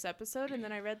wine for this episode, and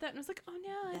then I read that and I was like, oh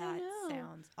no, I don't know. That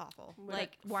sounds awful. With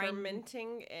Like wine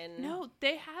fermenting and No,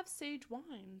 they have sage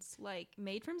wines. like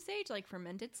made from sage, like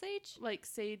fermented sage. Like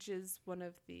sage is one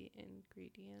of the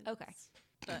ingredients. Okay.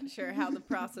 not sure how the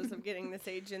process of getting the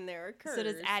sage in there occurs. So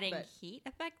does adding but, heat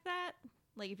affect that?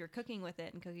 Like if you're cooking with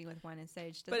it and cooking with wine and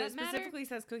sage, does but that it matter? specifically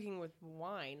says cooking with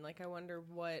wine. Like I wonder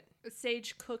what.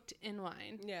 Sage cooked in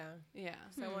wine. Yeah. Yeah.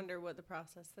 So I wonder what the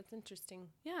process. That's interesting.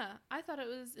 Yeah, I thought it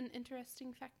was an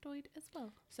interesting factoid as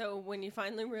well. So when you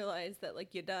finally realize that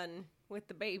like you're done with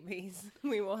the babies,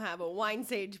 we will have a wine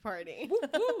sage party.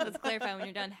 Let's clarify when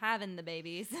you're done having the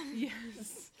babies.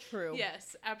 Yes. True.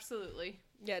 Yes, absolutely.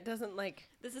 Yeah, it doesn't like.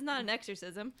 This is not an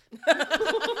exorcism.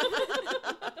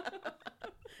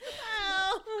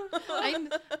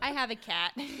 I have a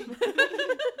cat. All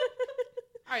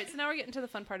right, so now we're getting to the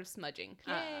fun part of smudging.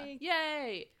 Yay.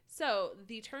 Yay! So,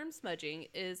 the term smudging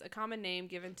is a common name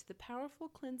given to the powerful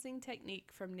cleansing technique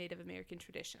from Native American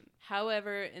tradition.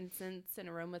 However, incense and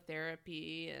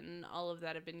aromatherapy and all of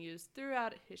that have been used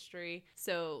throughout history,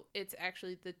 so it's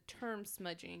actually the term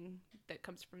smudging that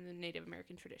comes from the Native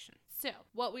American tradition. So,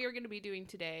 what we are going to be doing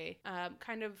today I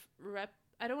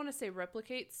don't want to say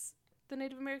replicates the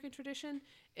Native American tradition.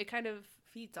 It kind of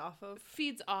Feeds off of.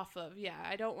 yeah.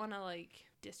 I don't want to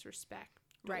disrespect.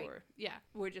 Right.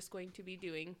 We're just going to be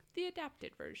doing the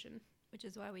adapted version. Which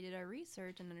is why we did our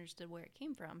research and understood where it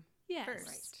came from. Yes.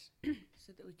 First.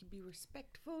 So that we can be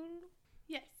respectful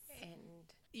Yes.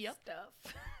 and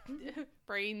stuff.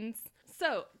 Brains.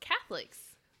 So,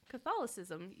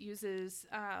 Catholicism uses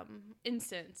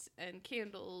incense and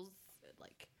candles,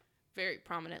 like, very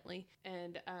prominently.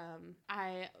 And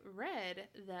I read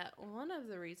that one of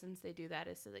the reasons they do that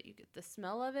is so that you get the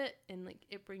smell of it, and, like,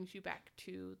 it brings you back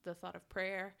to the thought of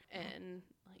prayer. And,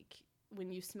 like, when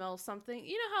you smell something,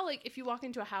 you know how, like, if you walk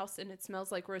into a house and it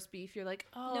smells like roast beef, you're like,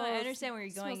 oh, No, I understand where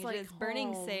you're going. smells like It's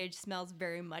burning home. sage smells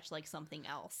very much like something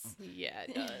else. Yeah,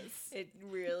 it does. It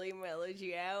really mellows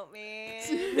you out, man.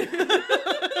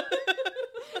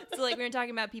 So, like, we were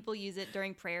talking about people use it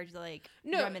during prayer to, like,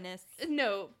 No. reminisce.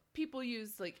 No, people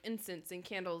use, like, incense and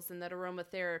candles and that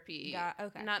aromatherapy.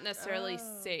 Okay. Not necessarily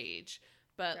Oh. sage,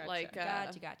 but Gotcha. like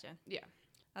Gotcha. yeah.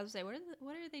 I was gonna say,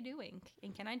 what are they doing?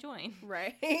 And can I join?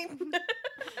 Right?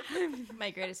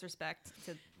 My greatest respect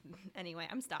to. Anyway,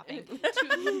 I'm stopping.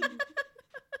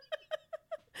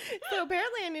 So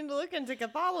apparently I need to look into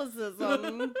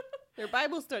Catholicism. Their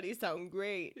Bible studies sound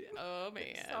great. Oh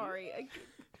man. Sorry.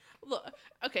 Look,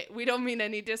 okay, we don't mean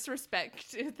any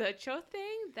disrespect. That's your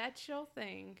thing. That's your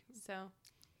thing. So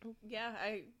Yeah,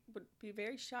 I would be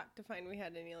very shocked to find we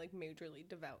had any like majorly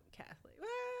devout Catholic.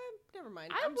 Never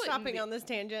mind. I I'm wouldn't stopping be- on this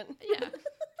tangent. yeah.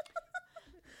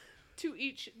 To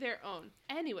each their own.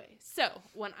 Anyway, so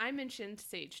when I mentioned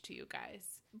sage to you guys,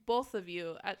 both of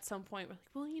you at some point were like,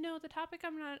 well, you know, the topic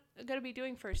I'm not going to be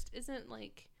doing first isn't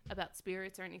like about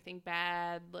spirits or anything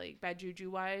bad, like bad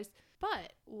juju wise.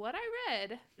 But what I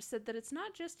read said that it's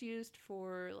not just used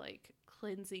for like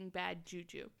cleansing bad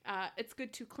juju. It's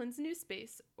good to cleanse a new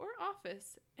space or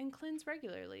office and cleanse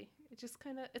regularly. It just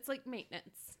kind of, it's like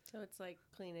maintenance. So it's like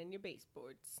cleaning your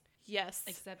baseboards. Yes.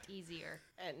 Except easier.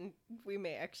 And we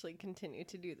may actually continue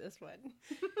to do this one.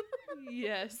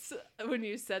 Yes. When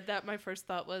you said that, my first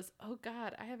thought was, oh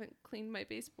God, I haven't cleaned my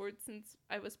baseboard since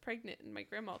I was pregnant and my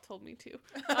grandma told me to.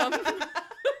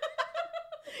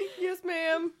 Yes,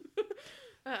 ma'am.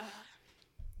 Uh,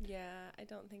 Yeah, I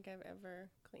don't think I've ever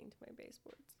cleaned my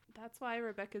baseboards. that's why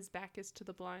Rebecca's back is to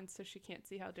the blinds so she can't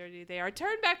see how dirty they are.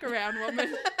 Turn back around,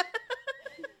 woman.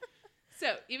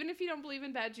 So, even if you don't believe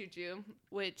in bad juju,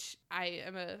 which I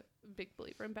am a big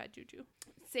believer in bad juju,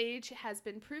 sage has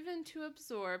been proven to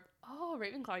absorb... Oh,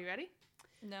 Ravenclaw, you ready?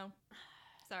 No.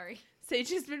 Sorry.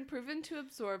 Sage has been proven to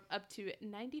absorb up to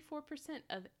 94%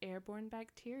 of airborne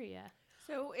bacteria.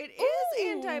 So it is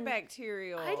Ooh.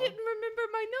 antibacterial. I didn't remember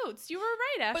my notes. You were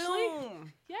right, Ashley.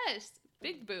 Boom. Yes.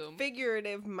 Big boom.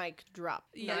 Figurative mic drop.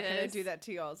 Not gonna Yes. do that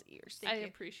to y'all's ears. I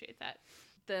appreciate that.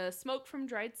 The smoke from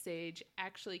dried sage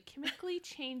actually chemically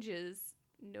changes.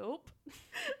 Nope.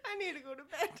 I need to go to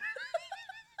bed. I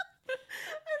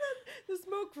thought the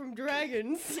smoke from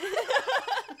dragons.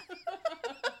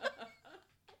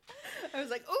 I was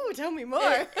like, "Oh, tell me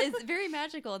more." It's very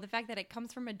magical. The fact that it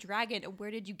comes from a dragon.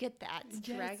 Where did you get that? Yes.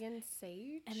 Dragon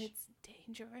sage And it's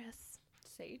dangerous.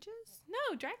 sages.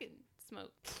 No, dragon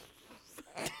smoke.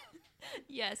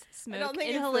 Yes, I smoke don't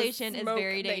think inhalation it's the is smoke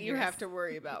very dangerous. that you have to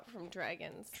worry about from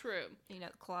dragons. True. You know,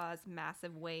 claws,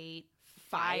 massive weight,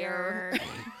 Fire.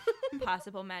 fire,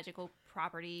 possible magical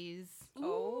properties.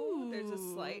 Oh, there's a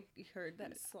Ooh. slight. You heard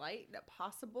that slight, that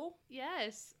possible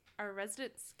Yes. Our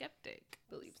resident skeptic.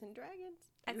 believes in dragons.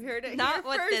 That's You heard it not here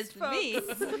what first, this folks. means.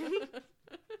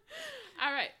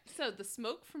 All right. So the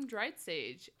smoke from dried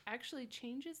sage actually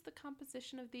changes the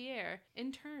composition of the air,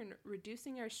 in turn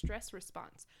reducing our stress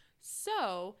response.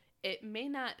 So it may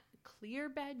not clear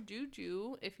bad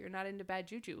juju if you're not into bad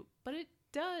juju, but it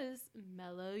does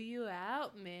mellow you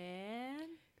out, man.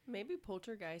 Maybe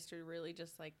poltergeist are really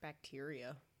just like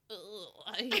bacteria. Ugh,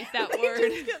 I hate that They word.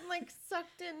 just get like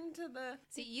sucked into the.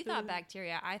 See, you thought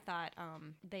bacteria. I thought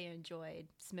they enjoyed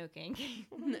smoking.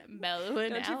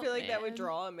 Mellowing Don't you out, feel like that would man.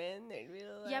 draw them in? They'd be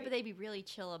like, Yeah, but they'd be really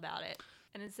chill about it.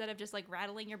 And instead of just like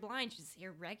rattling your blinds, you just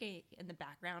hear reggae in the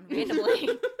background randomly.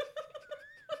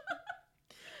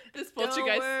 This Don't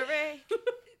poltergeist. worry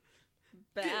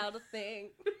about a thing.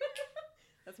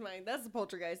 That's the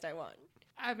poltergeist I want.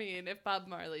 I mean, if Bob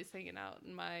Marley's hanging out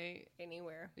in my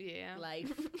Anywhere. yeah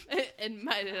Life. in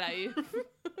my life,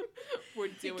 we're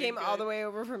He doing came all good. the way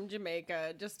over from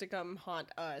Jamaica just to come haunt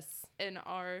us. in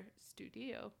our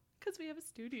studio because we have a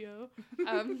studio.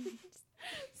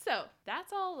 So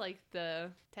that's all like the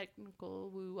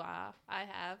technical woo-wah I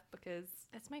have because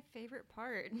That's my favorite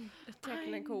part.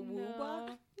 Technical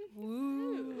woo-wah?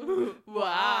 Woo.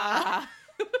 Wah.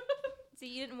 See,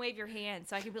 you didn't wave your hand,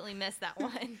 so I completely missed that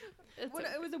one. What,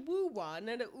 it was a woo-wah,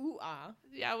 not a ooh-ah.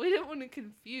 Yeah, we didn't want to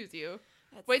confuse you.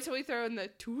 That's- Wait till we throw in the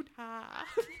toot-ha.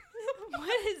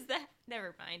 What is that?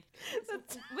 Never mind. When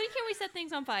can we set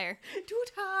things on fire?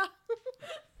 Tuta.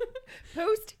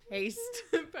 Post haste.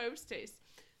 Post taste.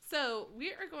 So we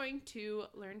are going to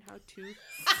learn how to.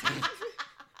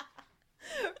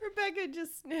 Rebecca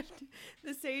just sniffed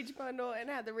the sage bundle and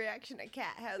had the reaction a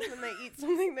cat has when they eat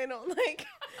something they don't like.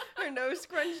 Her nose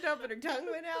scrunched up and her tongue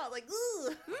went out like,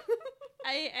 ooh.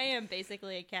 I am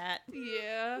basically a cat.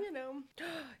 Yeah. You know.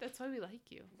 That's why we like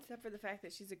you. Except for the fact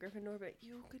that she's a Gryffindor, but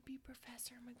you could be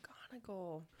Professor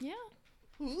McGonagall. Yeah.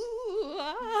 Ooh,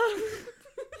 ah.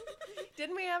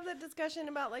 Didn't we have that discussion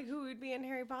about like who would be in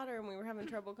Harry Potter and we were having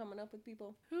trouble coming up with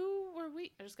people? Who were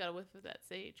we? I just got a whiff of that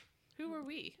sage. Who were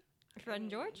we? Fred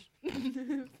and George?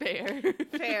 Fair.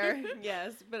 Fair,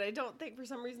 yes. But I don't think for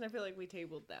some reason I feel like we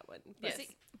tabled that one. But Yes.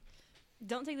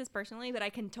 Don't take this personally, but I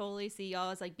can totally see y'all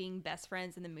as like being best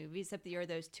friends in the movies, except that you're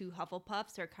those two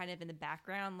Hufflepuffs who are kind of in the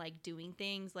background, like doing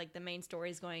things, like the main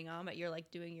story's going on, but you're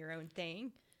like doing your own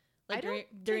thing. Like I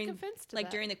don't during take offense to like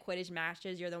that. during the Quidditch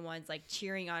matches, you're the ones like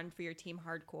cheering on for your team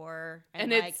hardcore, And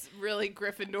like, it's really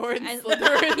Gryffindor and and-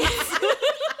 Slytherin.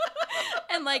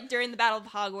 and like during the Battle of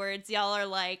Hogwarts, y'all are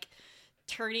like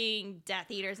turning Death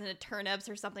Eaters into turnips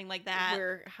or something like that.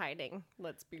 we're hiding.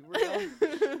 Let's be real.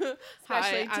 Hi,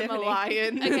 Especially I'm a Tiffany.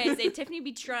 lion. Okay, so Tiffany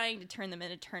be trying to turn them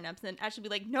into turnips, and Ashley be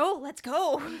like, "No, let's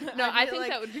go." No, I feel think like,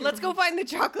 that would be let's go find the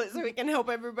chocolate so we can help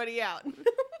everybody out.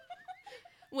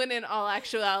 When in all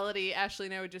actuality, Ashley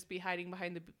and I would just be hiding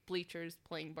behind the bleachers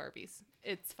playing Barbies.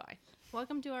 It's fine.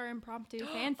 Welcome to our impromptu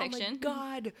fan Oh my fiction.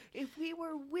 god, if we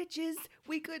were witches,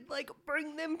 we could like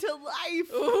bring them to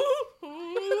life.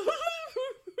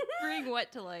 Bring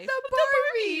what to life? The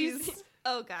Barbies.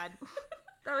 Oh God,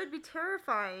 that would be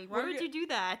terrifying. Why We're would go- you do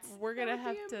that? We're going to That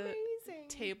have would be to amazing.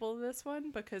 table this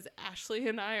one because Ashley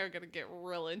and I are going to get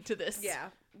real into this. Yeah,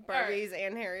 Barbies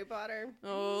and Harry Potter.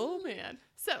 Oh, man.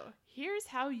 So, here's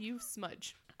how you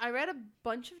smudge. I read a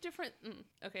bunch of different...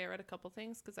 okay, I read a couple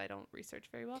things because I don't research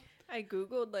very well. I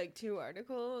googled like 2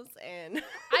 articles and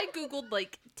I Googled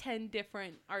like 10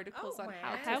 different articles Oh, on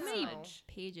how wow. to How many smudge.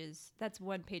 pages? That's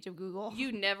one page of Google.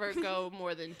 You never go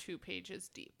more than 2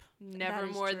 pages deep. Never That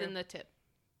is more true. than the tip.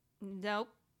 Nope.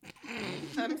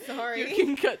 I'm sorry. You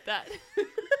can cut that.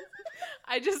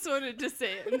 I just wanted to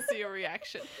say it and see your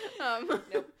reaction. Nope.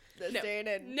 That's No. staying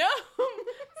in. No.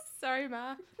 Sorry,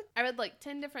 Ma. I read like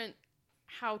 10 different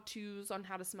how-tos on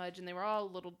how to smudge, and they were all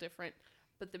a little different.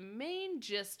 But the main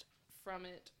gist from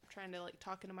it, I'm trying to like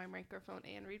talk into my microphone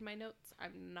and read my notes.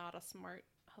 I'm not a smart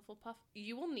Hufflepuff.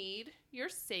 You will need your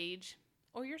sage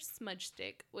or your smudge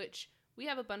stick, which we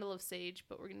have a bundle of sage,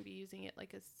 but we're going to be using it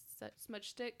like a smudge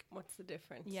stick. What's the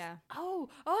difference? Yeah. Oh,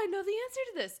 I know the answer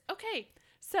to this. Okay.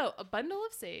 So a bundle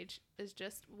of sage is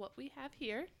just what we have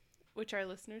here, which our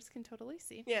listeners can totally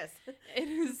see. Yes. It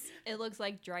is. It looks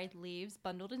like dried leaves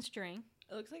bundled in string.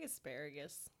 It looks like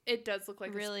asparagus. It does look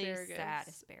like Really asparagus. sad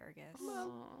asparagus.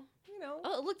 Aw. You know.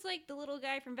 Oh, it looks like the little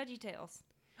guy from VeggieTales.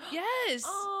 Yes.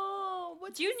 Oh,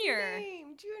 what's Junior. his name?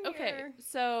 Junior. Okay.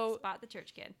 So Spot the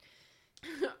church kid.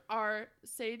 our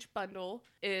sage bundle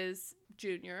is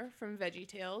Junior from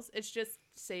VeggieTales. It's just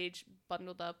sage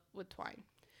bundled up with twine.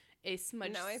 A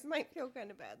smudge. Now I might feel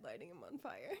kind of bad lighting him on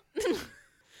fire.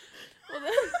 Well,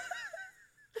 then-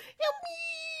 Help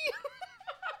me!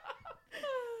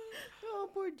 Oh,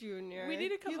 poor Junior. we need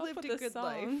to come He up lived with a a good song.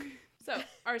 life. So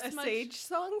our A smudge. sage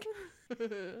song.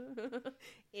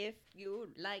 If you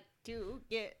like to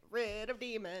get rid of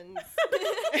demons.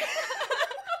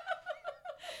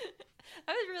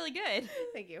 That was really good.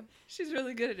 Thank you. She's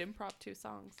really good at impromptu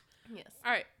songs. Yes.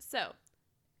 All right. So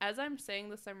as I'm saying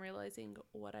this, I'm realizing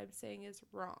what I'm saying is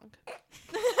wrong.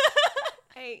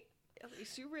 Hey, at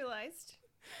least you realized.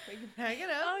 We can back it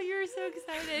up. Oh, you're so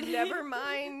excited. Never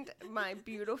mind my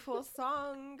beautiful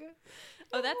song.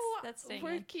 Oh, that's staying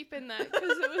We're in. keeping that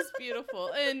because it was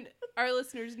beautiful, and our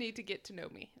listeners need to get to know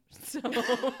me. So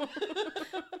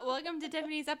Welcome to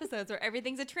Tiffany's episodes where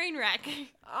everything's a train wreck.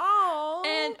 Oh.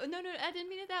 And no, I didn't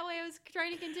mean it that way. I was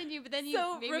trying to continue, but then you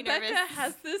So made me Rebecca nervous.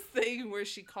 has this thing where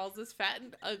she calls us fat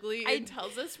and ugly and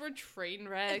tells us we're train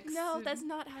wrecks. No, and- that's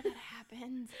not how that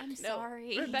happens. I'm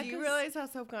sorry. Rebecca- do you realize how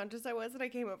self-conscious I was that I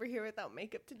came over here without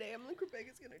makeup today? I'm like,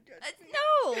 Rebecca's gonna judge me.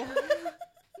 No.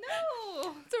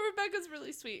 No. So Rebecca's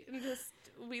really sweet and just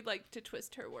we like to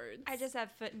twist her words. I just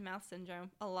have foot and mouth syndrome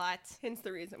a lot. Hence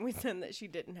the reason we said that she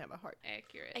didn't have a heart.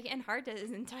 accurate. And heart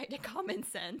isn't tied to common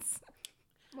sense.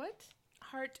 What?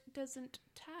 Heart doesn't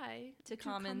tie To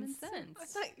common I sense.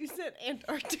 thought you said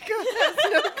Antarctica has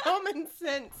no common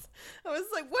sense. I was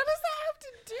like, what does that have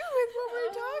to do with what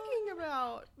we're talking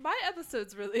about? out. My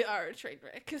episodes really are a train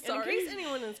wreck. And Sorry. in case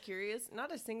anyone is curious,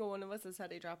 not a single one of us has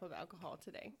had a drop of alcohol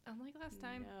today. Unlike last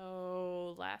time.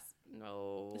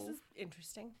 No. This is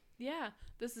interesting. Yeah.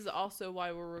 This is also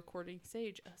why we're recording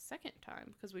Sage a second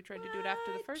time, because we tried to do it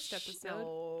after the first episode.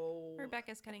 No.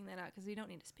 Rebecca's cutting that out because we don't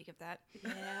need to speak of that.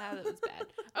 Yeah, that was bad.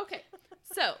 Okay,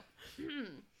 so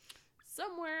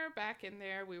somewhere back in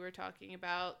there, we were talking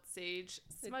about sage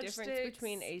The smudge difference sticks.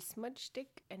 between a smudge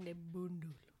stick and a bundle.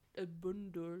 A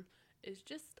bundle is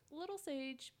just a little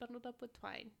sage bundled up with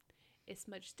twine. A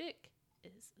smudge stick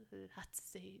is lots of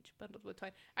sage bundled with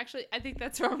twine. Actually, I think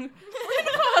that's wrong. We're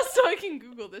gonna pause so I can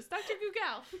Google this. Dr.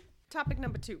 Google. Topic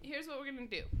number 2. Here's what we're gonna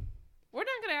do. We're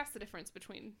not gonna ask the difference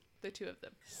between the two of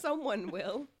them. Someone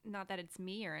will. Not that it's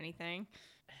me or anything.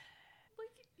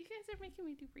 Like, you guys are making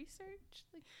me do research.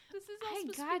 Like, this is all I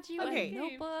supposed to got be you a Okay. a game.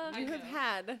 notebook. I You have know.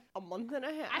 had a month and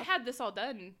a half. I had this all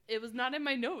done. It was not in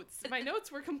my notes. My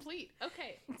notes were complete.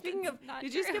 Okay. Speaking of, not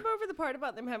did you true. skip over the part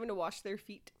about them having to wash their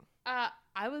feet?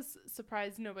 I was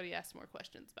surprised nobody asked more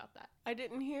questions about that. I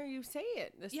didn't hear you say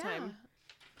it this time.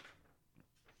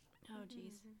 Oh,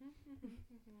 jeez.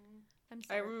 I'm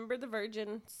I sorry. remember the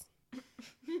virgins.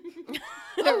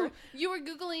 Oh, you were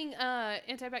Googling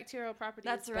antibacterial properties.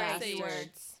 That's of right, sage. you were.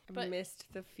 Bastards. I But- missed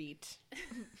the feet.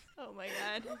 Oh my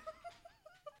god.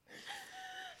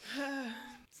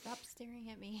 Stop staring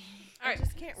at me. All right. I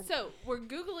just can't. So we're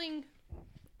Googling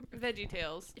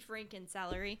VeggieTales Frank and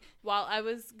celery. while I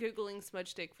was Googling smudge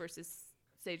stick versus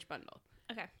sage bundle.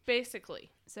 Okay. Basically,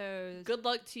 So good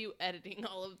luck to you editing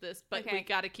all of this, but we Okay.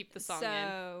 got to keep the song in.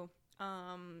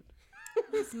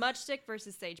 So, smudge stick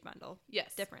versus sage bundle.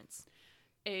 Yes. Difference.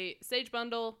 A sage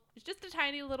bundle is just a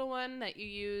tiny little one that you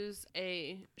use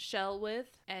a shell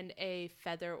with and a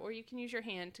feather, or you can use your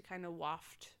hand to kind of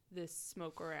waft this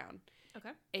smoke around.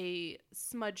 Okay. A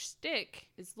smudge stick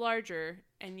is larger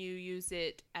and you use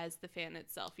it as the fan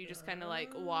itself. You just kind of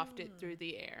like waft it through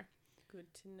the air.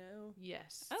 Good to know.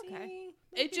 Yes. Okay. See?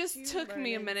 It Look at just you took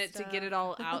me a learning minute to get it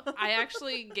stuff. all out. I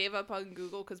actually gave up on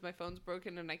Google because my phone's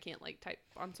broken and I can't like type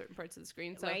on certain parts of the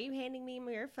screen. So Why are you handing me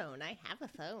your phone? I have a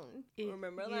phone. It-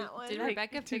 Remember you that one? Did Like,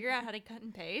 Rebecca figure out how to cut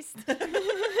and paste?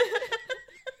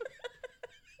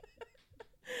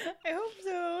 I hope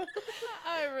so.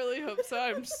 I really hope so.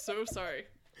 I'm so sorry.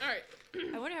 All right.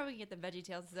 I wonder how we can get the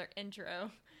VeggieTales as our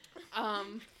intro.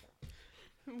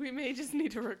 We may just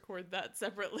need to record that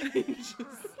separately.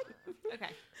 Okay.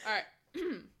 All right.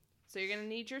 So you're gonna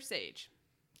need your sage,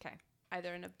 Okay.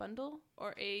 either in a bundle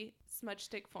or a smudge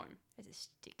stick form. As a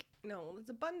stick. No, it's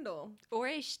a bundle. Or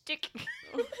a stick.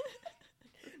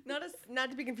 Not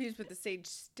to be confused with the sage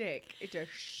stick. It's a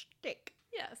stick.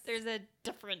 Yes. There's a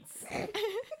difference.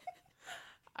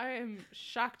 I am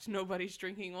shocked nobody's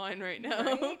drinking wine right now.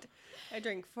 Right? I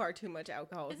drank far too much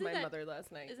alcohol with Isn't my that- mother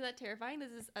last night. Isn't that terrifying?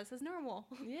 This is us as normal.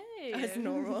 Yay. As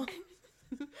normal.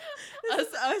 This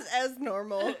is us as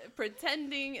normal.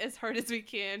 Pretending as hard as we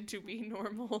can to be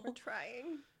normal. We're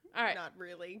trying. All right. Not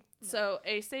really. So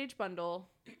a sage bundle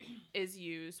is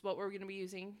used. What we're going to be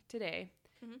using today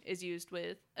is used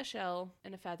with a shell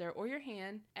and a feather or your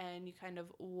hand, and you kind of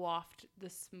waft the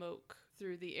smoke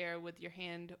through the air with your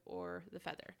hand or the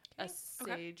feather. A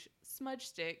sage smudge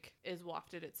stick is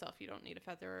wafted itself. You don't need a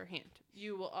feather or hand.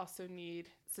 You will also need,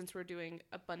 since we're doing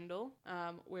a bundle,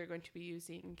 we're going to be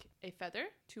using a feather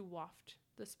to waft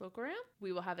the smoke around.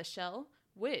 We will have a shell,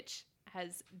 which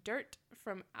has dirt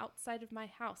from outside of my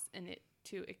house in it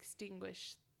to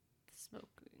extinguish the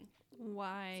smoke.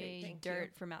 Why thank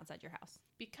dirt you. from outside your house?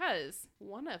 Because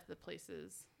one of the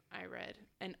places I read,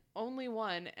 and only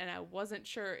one, and I wasn't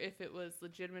sure if it was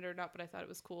legitimate or not, but I thought it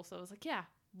was cool, so I was like, yeah,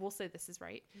 we'll say this is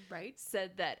right. Right?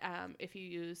 Said that if you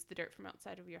use the dirt from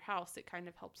outside of your house, it kind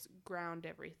of helps ground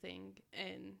everything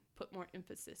and put more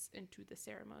emphasis into the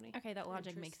ceremony. Okay, that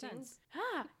logic makes Interesting. sense.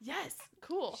 Ah, yes,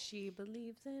 cool. She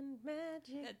believes in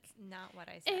magic. That's not what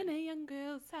I said. In a young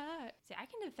girl's heart. See, I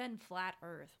can defend flat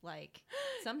Earth. Like,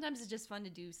 sometimes it's just fun to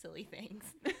do silly things.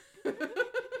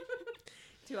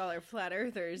 To all our flat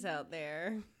earthers out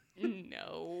there,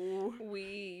 No.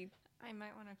 we I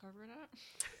might want to cover it up.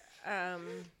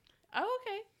 Oh,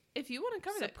 okay. If you want to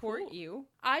cover that, support cool. you.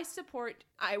 I support.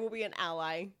 I will be an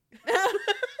ally.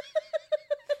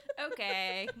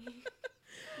 Okay.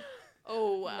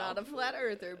 Oh, wow. Not a flat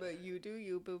earther, but you do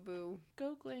you, boo boo.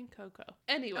 Go Glen Coco.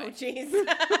 Anyway. Oh, jeez.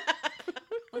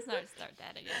 Let's not start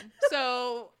that again.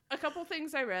 So a couple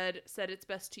things I read said it's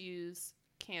best to use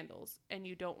candles, and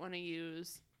you don't want to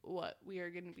use what we are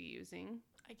going to be using.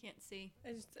 I can't see.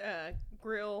 I just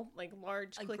grill, like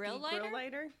large A clicky grill grill lighter?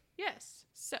 lighter. Yes.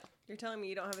 So, You're telling me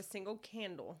you don't have a single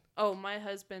candle. oh, my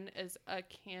husband is a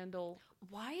candle.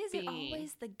 Why is it Being.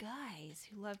 always the guys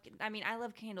who love? I mean, I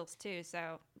love candles too,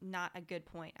 so not a good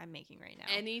point I'm making right now.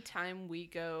 Anytime we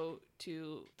go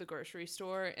to the grocery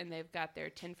store and they've got their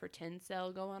 10 for 10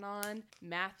 sale going on,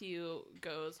 Matthew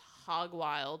goes hog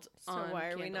wild. So on why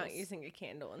are we not candles. using a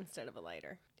candle instead of a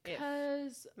lighter? If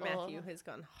Because Matthew has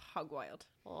gone hog wild.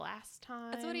 last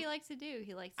time. That's what he likes to do.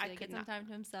 He likes I to could get some not- time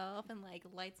to himself and like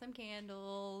light some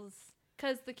candles.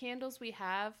 Because the candles we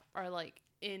have are like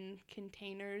in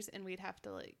containers and we'd have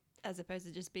to like As opposed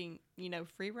to just being,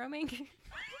 free roaming.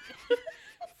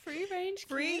 free range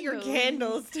Free your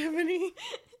candles, Tiffany.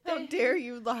 How They- dare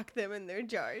you lock them in their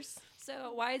jars?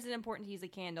 So why is it important to use a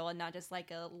candle and not just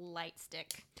like a light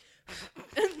stick?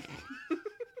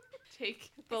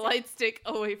 Take the light stick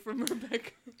away from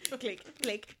Rebecca. Click,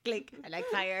 click, click. I like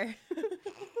fire.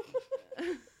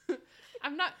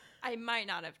 I'm not. I might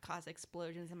not have caused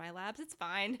explosions in my labs. It's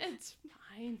fine. It's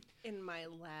fine. In my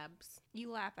labs.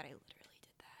 You laugh, but I literally did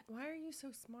that. Why are you so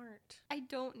smart? I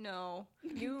don't know.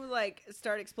 You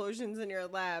start explosions in your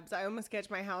labs. I almost catch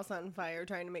my house on fire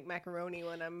trying to make macaroni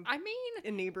when I'm I mean,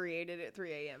 inebriated at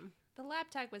 3 a.m. the lab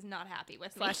tech was not happy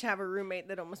with me. / have a roommate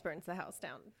that almost burns the house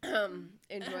down.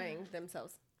 Enjoying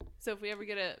themselves. So if we ever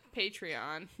get a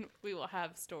Patreon, we will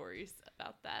have stories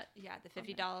about that. Yeah, the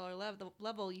 $50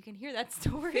 level, you can hear that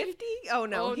story. 50? Oh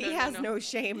no, Oh, he no, no, has no. no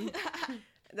shame.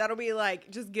 That'll be like,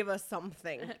 just give us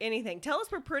something, anything. Tell us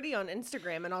we're pretty on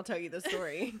Instagram and I'll tell you the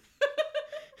story.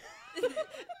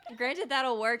 Granted,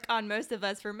 that'll work on most of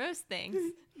us for most things.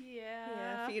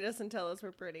 Yeah, feed us and tell us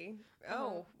we're pretty.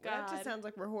 Oh, that God. just sounds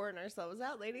like we're whoring ourselves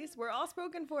out, ladies. We're all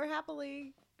spoken for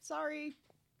happily. Sorry.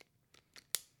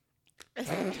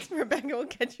 Rebecca will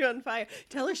catch you on fire.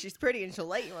 Tell her she's pretty and she'll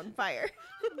light you on fire.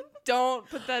 Don't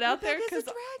put that out there Rebecca's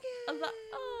because a dragon.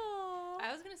 oh.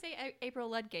 I was going to say April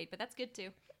Ludgate, but that's good too.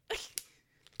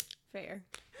 Fair.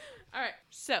 All right.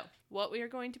 So what we are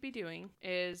going to be doing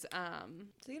is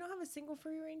So you don't have a single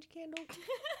free range candle?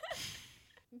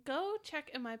 go check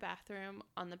in my bathroom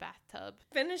on the bathtub.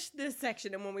 Finish this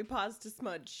section, and when we pause to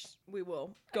smudge, we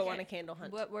will go Okay. on a candle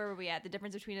hunt. Where were we at? The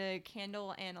difference between a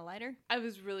candle and a lighter? I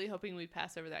was really hoping we'd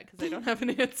pass over that because I don't have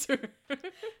an answer.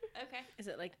 Okay. Is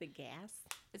it like the gas?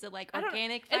 Is it like I don't-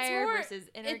 organic it's fire more- versus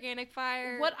inorganic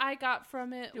fire? What I got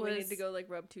from it Do was we need to go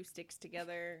rub 2 sticks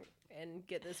together and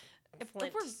get this If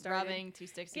flint we're started? rubbing 2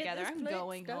 sticks Get together, this I'm flint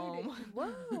going started. home.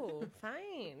 Whoa,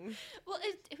 fine. Well,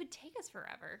 it would take us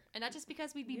forever, and not just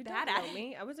because we'd be You bad don't at know it.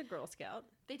 me. I was a Girl Scout.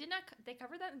 They did not. They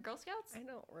covered that in Girl Scouts. I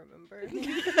don't remember.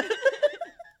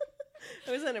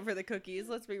 I was in it for the cookies.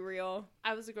 Let's be real.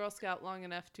 I was a Girl Scout long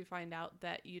enough to find out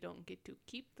that you don't get to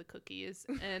keep the cookies,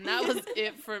 and that was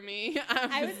it for me.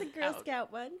 I was a Girl out.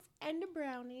 Scout once and a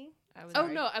brownie. I was Oh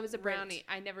already- no, I was a Rent. brownie.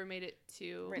 I never made it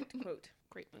to Rent quote.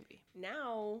 Great movie.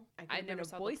 Now I I could never a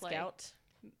saw Boy the play. Scout,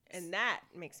 and that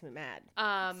makes me mad.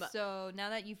 So now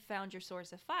that you've found your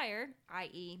source of fire,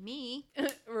 i.e., me,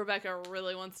 Rebecca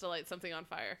really wants to light something on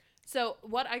fire. So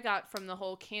what I got from the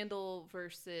whole candle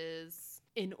versus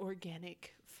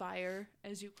inorganic fire,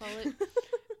 as you call it,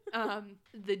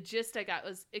 the gist I got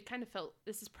was it kind of felt,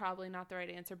 this is probably not the right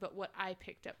answer, but what I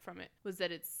picked up from it was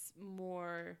that it's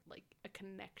more like a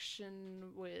connection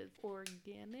with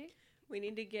organic. We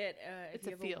need to get It's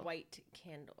if you a have feel. a white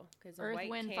candle, because a Earth, white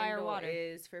wind, candle fire, water.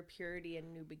 is for purity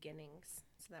and new beginnings.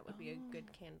 So that would be a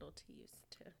good candle to use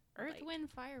to Earth, light. Wind,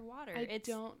 Fire, Water. I It's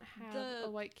don't have the- a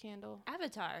white candle.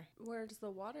 Avatar. Where does the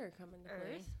water come into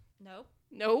play? Earth. Nope.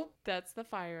 Nope, that's the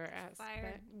fire aspect.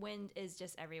 Fire. Wind is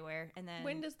just everywhere, and then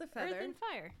Wind is the feather. Earth and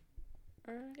fire.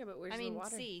 Yeah, but where's I mean, the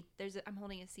water? sea. I'm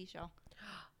holding a seashell.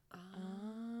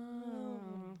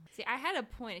 Oh. See, I had a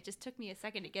point. It just took me a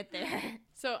second to get there.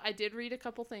 So I did read a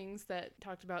couple things that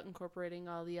talked about incorporating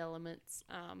all the elements,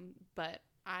 but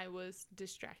I was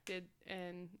distracted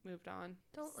and moved on.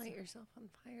 Don't light yourself on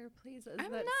fire, please. Is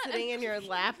I'm that not- sitting in your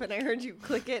lap and I heard you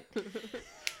click it?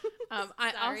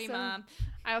 Sorry, Mom.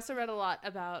 I also read a lot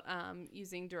about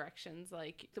using directions,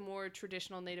 like the more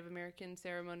traditional Native American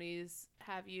ceremonies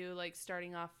have you like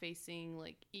starting off facing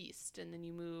like east, and then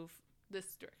you move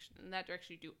this direction, and that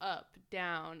direction you do up,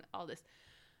 down, all this.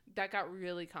 That got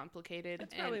really complicated.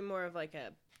 It's and- probably more of like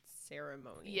a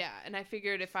ceremony. yeah, and I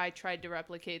figured if I tried to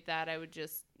replicate that, I would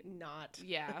just Not.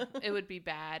 yeah, it would be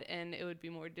bad, and it would be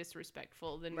more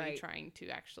disrespectful than me Right. trying to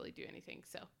actually do anything.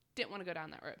 So didn't want to go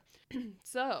down that road.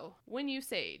 So when you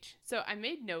sage, so I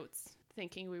made notes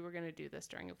thinking we were going to do this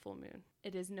during a full moon.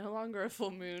 It is no longer a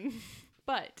full moon,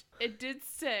 but it did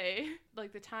say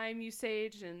like the time you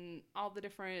sage and all the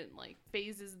different like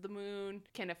phases of the moon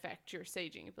can affect your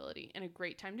saging ability, and a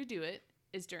great time to do it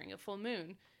is during a full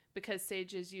moon, because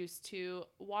sage is used to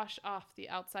wash off the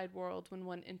outside world when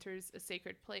one enters a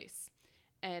sacred place.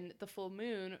 And the full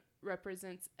moon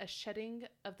represents a shedding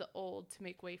of the old to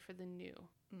make way for the new.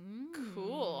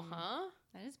 Cool, huh?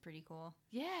 That is pretty cool.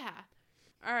 Yeah.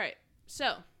 All right.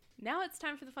 So now it's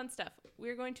time for the fun stuff.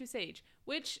 We're going to sage,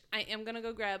 which I am going to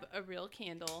go grab a real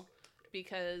candle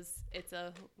because it's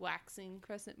a waxing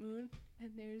crescent moon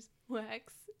and there's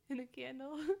wax in a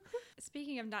candle.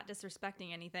 Speaking of not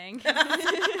disrespecting anything.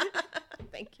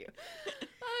 Thank you.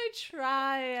 I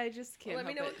try. I just can't Let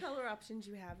me know help what color options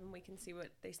you have, and we can see what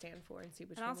they stand for and see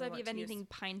which And one also, we if you want have to use. anything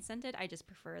pine scented, I just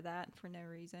prefer that for no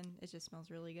reason. It just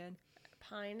smells really good.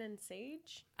 Pine and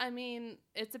sage. I mean,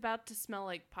 it's about to smell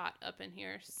like pot up in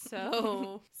here,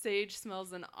 so sage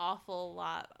smells an awful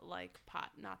lot like pot.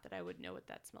 Not that I would know what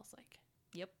that smells like.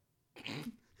 Yep. All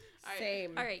right.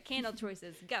 Same. All right, candle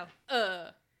choices. Go.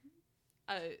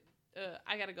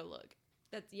 I gotta go look.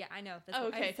 Yeah, I know. That's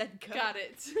what Okay, I said. Go. got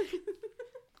it.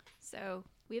 So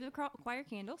we have the choir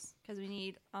candles because we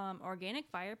need organic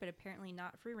fire, but apparently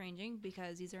not free ranging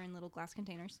because these are in little glass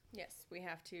containers. Yes, we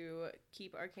have to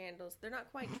keep our candles. They're not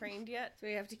quite trained yet, so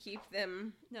we have to keep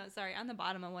them. No, sorry. On the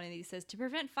bottom of one of these says to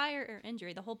prevent fire or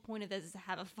injury. The whole point of this is to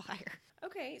have a fire.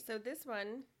 Okay, so this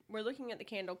one, we're looking at the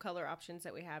candle color options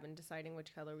that we have and deciding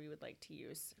which color we would like to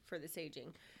use for the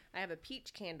saging. I have a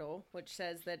peach candle, which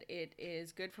says that it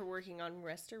is good for working on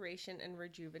restoration and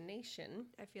rejuvenation.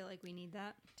 I feel like we need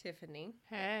that. Tiffany.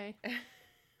 Hey.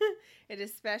 It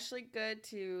is especially good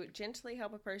to gently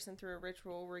help a person through a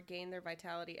ritual regain their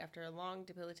vitality after a long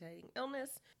debilitating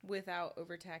illness without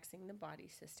overtaxing the body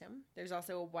system. There's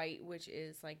also a white, which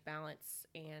is like balance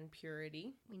and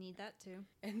purity. We need that too.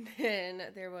 And then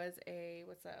there was a,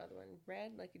 what's that other one?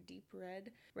 Red, like a deep red.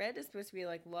 Red is supposed to be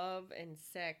like love and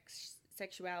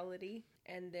sexuality.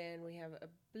 And then we have a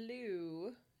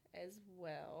blue as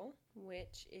well,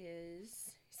 which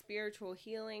is spiritual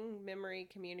healing, memory,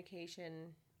 communication,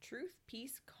 truth,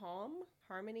 peace, calm,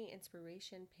 harmony,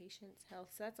 inspiration, patience, health.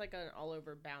 So that's like an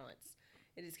all-over balance.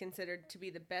 It is considered to be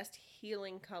the best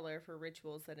healing color for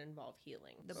rituals that involve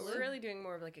healing. The But blue. we're really doing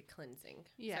more of like a cleansing.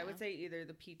 Yeah. So I would say either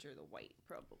the peach or the white,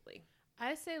 probably.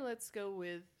 I say let's go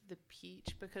with the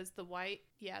peach because the white,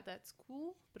 yeah, that's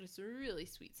cool, but it's really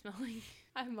sweet smelling.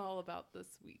 I'm all about the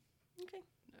sweet Okay.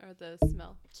 or the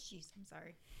smell. Jeez, I'm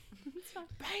sorry. It's fine.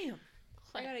 Bam!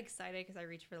 I got excited because I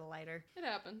reached for the lighter. It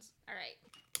happens. All right.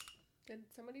 Did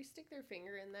somebody stick their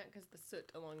finger in that? Because the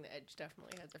soot along the edge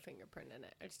definitely has a fingerprint in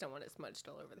it. I just don't want it smudged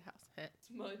all over the house.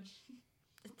 Smudge.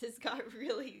 This got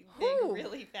really Whew.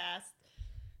 really fast.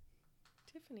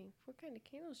 Tiffany, what kind of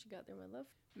candles you got there, my love?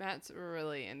 Matt's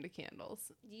really into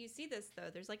candles. Do you see this though?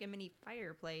 There's like a mini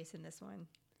fireplace in this one.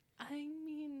 I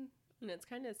mean, And it's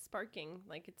kind of sparking,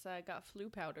 like it's got flu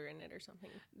powder in it or something.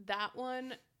 that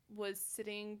one was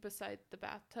sitting beside the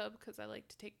bathtub because I like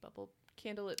to take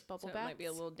candlelit bubble So baths. it might be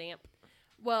a little damp.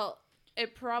 Well,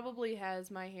 it probably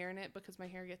has my hair in it because my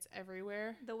hair gets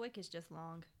everywhere. The wick is just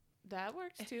long. That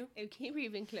works too. Okay,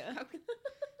 Ravenclaw.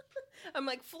 I'm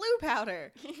like, flu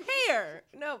powder, hair.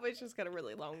 No, but it's just got a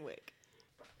really long wick.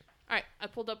 All right, I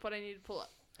pulled up what I need to pull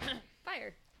up.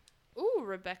 Fire. Ooh,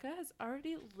 Rebecca has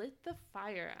already lit the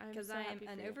fire. Because so I am happy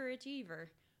an for you. overachiever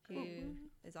who Cool.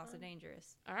 is also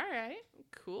dangerous. All right,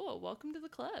 cool. Welcome to the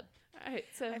club. All right,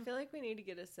 so I feel like we need to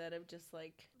get a set of just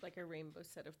like a rainbow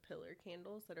set of pillar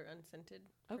candles that are unscented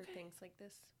for Okay. things like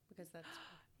this, because that's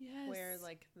yes, where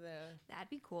like the That'd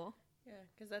be cool. yeah,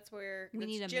 because that's where We that's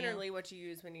need a generally what you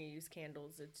use when you use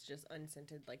candles. It's just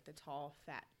unscented, like the tall,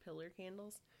 fat pillar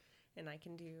candles. And I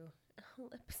can do a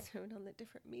whole episode on the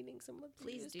different meanings and what they're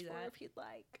Please used do for that. if you'd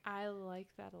like. I like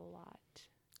that a lot.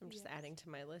 I'm just Yes. adding to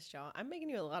my list, y'all. I'm making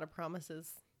you a lot of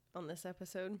promises on this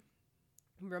episode.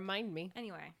 Remind me,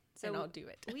 Anyway, and I'll so do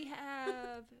it. we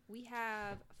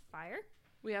have fire.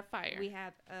 We have fire. We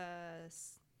have a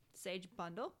sage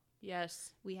bundle.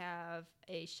 yes, We have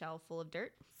a shell full of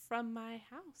dirt. from my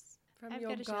house, From I've your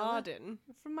got a shell of- garden.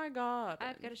 from my garden.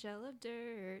 I've got a shell of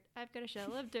dirt. I've got a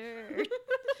shell of dirt.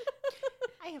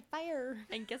 I have fire.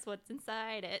 And guess what's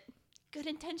inside it? Good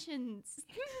intentions.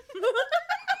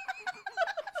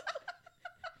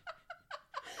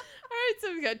 All right,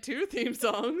 so we got 2 theme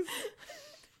songs.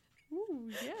 Ooh,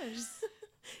 yes.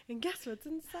 And guess what's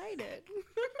inside it?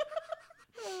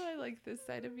 Oh, I like this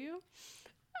side of you.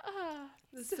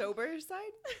 The sober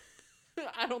side?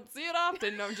 I don't see it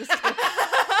often. No, I'm just kidding.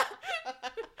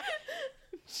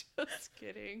 Just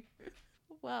kidding.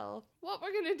 Well, what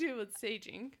we're going to do with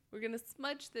saging, we're going to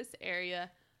smudge this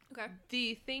area. Okay.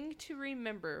 The thing to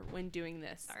remember when doing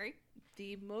this, Sorry.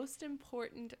 the most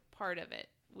important part of it,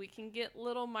 we can get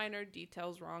little minor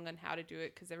details wrong on how to do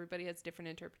it because everybody has different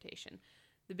interpretation.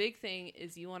 the big thing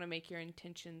is you want to make your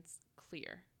intentions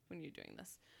clear when you're doing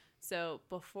this. So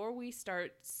before we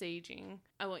start saging,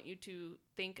 I want you to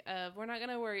think of, we're not going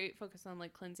to focus on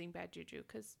like cleansing bad juju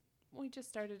because we just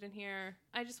started in here.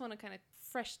 I just want to kind of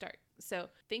fresh start. So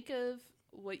think of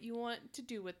what you want to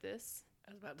do with this.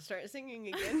 I was about to start singing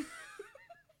again.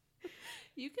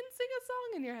 You can sing a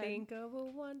song in your head. Think of a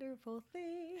wonderful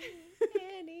thing,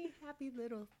 any happy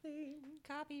little thing.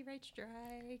 Copyright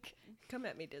strike. Come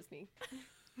at me, Disney.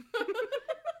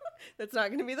 That's not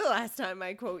going to be the last time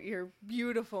I quote your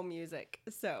beautiful music.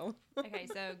 So, Okay,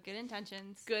 so good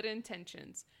intentions. Good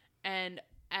intentions. And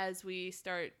as we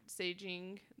start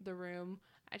saging the room,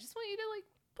 I just want you to like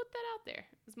put that out there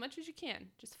as much as you can.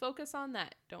 Just focus on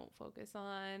that. Don't focus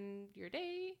on your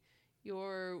day,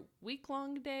 your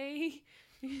week-long day,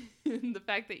 the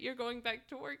fact that you're going back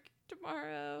to work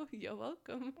tomorrow. You're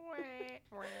welcome.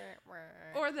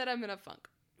 Or that I'm in a funk.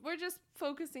 We're just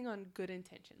focusing on good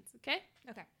intentions, okay?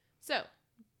 Okay. So, how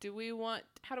do we want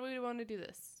to do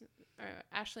this? Are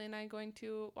Ashley and I going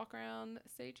to walk around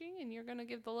saging and you're going to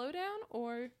give the lowdown,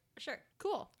 or? Sure.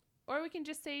 Cool. Or we can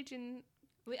just sage and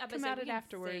I come at it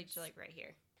afterwards. Sage, like right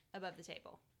here, above the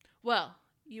table. Well,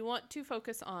 you want to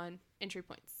focus on entry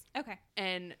points Okay.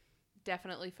 and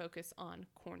definitely focus on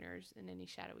corners and any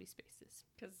shadowy spaces.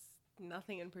 because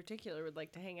nothing in particular would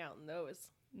like to hang out in those.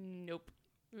 Nope.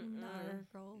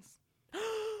 Nargles.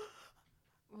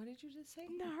 What did you just say?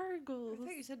 I Nargles.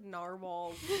 thought you said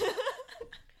narwhals.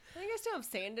 I think I still have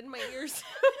sand in my ears.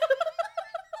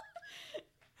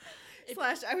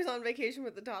 I was on vacation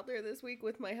with the toddler this week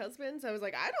with my husband, so I was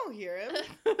like, I don't hear him.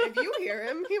 If you hear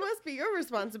him, he must be your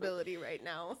responsibility right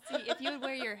now. See, if you would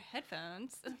wear your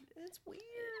headphones. It's weird.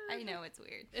 I know it's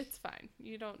weird. It's fine.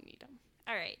 You don't need them.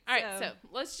 All right. All right, so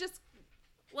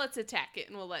let's attack it,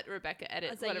 and we'll let Rebecca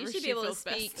edit So whatever you should she be able to feels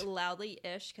speak best.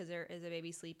 loudly-ish because there is a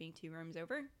baby sleeping 2 rooms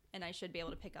over, and I should be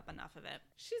able to pick up enough of it.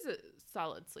 She's a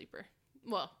solid sleeper.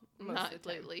 Well, Most not of the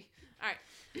time. lately. All right.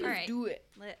 All right. Do it.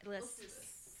 Let's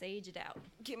sage it out.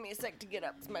 Give me a sec to get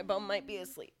up, 'cause my bum might be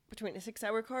asleep. Between a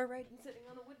 6-hour car ride and sitting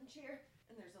on a wooden chair,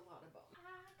 and there's a lot of bum. I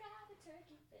got a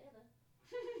turkey feather.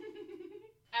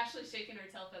 Ashley's shaking her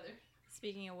tail feather.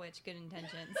 Speaking of which, good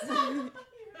intentions.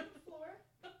 Floor.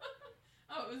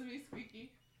 Oh, it was me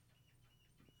squeaky.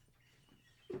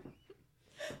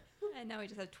 And now we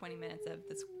just have 20 minutes of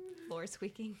this floor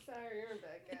squeaking. Sorry,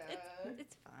 Rebecca.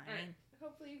 It's fine. All right.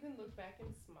 Hopefully you can look back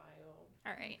and smile.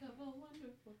 All right. Think of a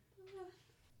wonderful.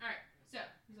 All right. So,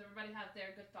 does everybody have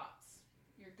their good thoughts?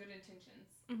 Your good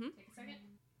intentions? Mhm. Take a second.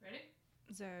 Ready?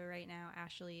 So right now,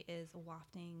 Ashley is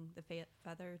wafting the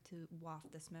feather to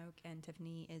waft the smoke, and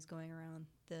Tiffany is going around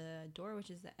the door, which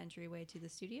is the entryway to the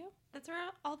studio. That's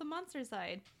where all the monsters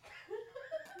hide.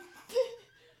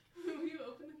 Will you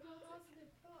open the closet?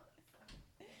 Positive thoughts.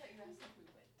 I thought you asked if we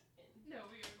went in. No,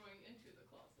 we are going into the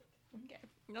closet. Okay.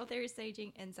 No, there is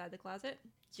saging inside the closet,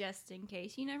 just in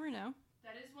case. You never know.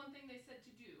 That is one thing they said to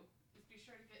do. Is be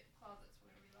sure to get closets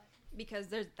whenever you like. Because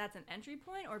that's an entry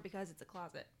point, or because it's a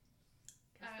closet?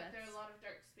 There are a lot of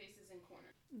dark spaces in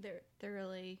corners. They're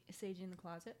thoroughly saging the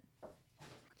closet.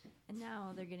 And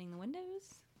now they're getting the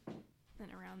windows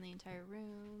and around the entire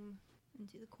room,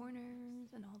 into the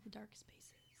corners and all the dark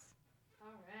spaces.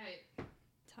 All right.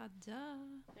 Ta-da!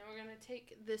 Now we're going to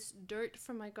take this dirt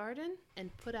from my garden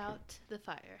and put out the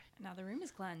fire. Now the room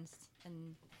is cleansed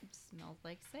and smells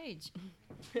like sage.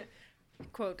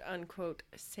 Quote unquote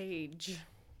sage.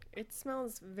 It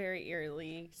smells very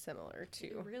eerily similar It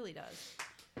to really does.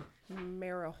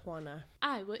 marijuana.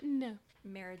 I wouldn't know.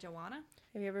 Marijuana?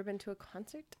 Have you ever been to a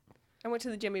concert? I went to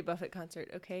the Jimmy Buffett concert,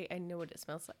 okay? I know what it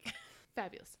smells like.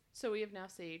 Fabulous. So we have now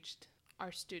saged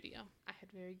our studio. I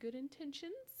had very good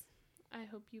intentions. I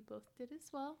hope you both did as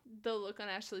well. The look on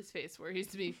Ashley's face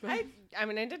worries me. I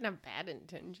mean, I didn't have bad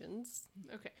intentions.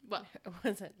 Okay, well, It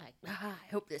wasn't like, I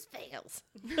hope this fails.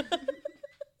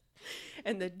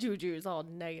 And the juju is all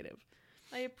negative.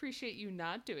 I appreciate you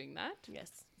not doing that.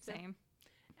 Yes. Same.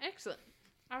 Excellent.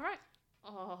 All right.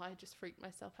 Oh, I just freaked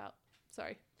myself out.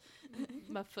 Sorry.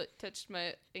 My foot touched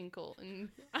my ankle and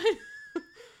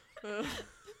So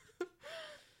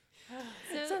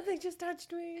Something just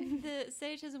touched me. the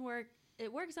sage doesn't work.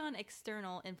 It works on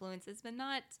external influences, but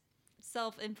not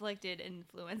self-inflicted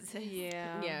influences.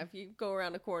 yeah. Yeah, if you go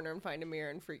around a corner and find a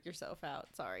mirror and freak yourself out,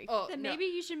 sorry. Oh, Then no. maybe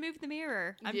you should move the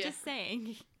mirror. I'm Yeah. just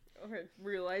saying. Or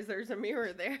realize there's a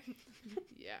mirror there.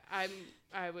 Yeah,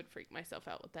 I would freak myself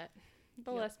out with that.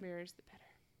 The Yep. less mirrors, the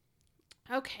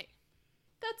better. Okay.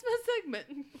 That's my segment.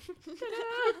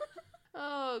 Ta-da!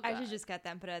 Oh, God. I should just cut that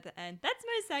and put it at the end. That's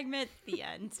my segment. The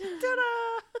end.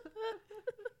 Ta-da!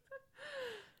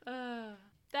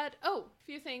 A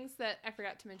few things that I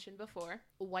forgot to mention before.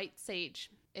 White sage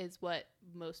is what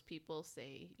most people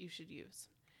say you should use.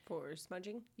 For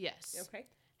smudging? Yes. Okay.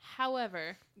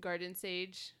 However, garden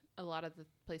sage, a lot of the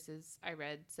places I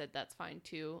read said that's fine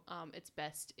too. It's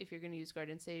best if you're going to use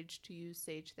garden sage to use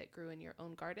sage that grew in your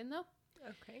own garden though.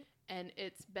 Okay. And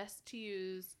it's best to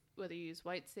use, whether you use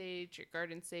white sage or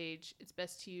garden sage, it's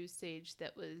best to use sage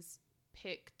that was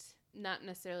picked, not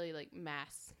necessarily like not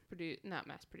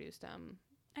mass produced.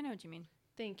 I know what you mean.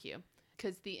 Thank you.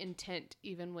 Because the intent,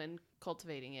 even when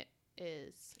cultivating it,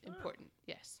 is important.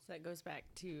 Yes. So that goes back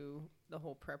to the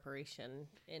whole preparation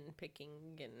in picking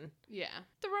and... Yeah.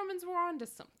 The Romans were onto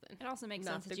something. It also makes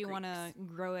Not sense the that you want to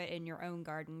Greeks. grow it in your own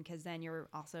garden because then you're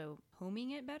also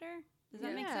homing it better. Does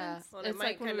that make Yeah. sense? Well, It's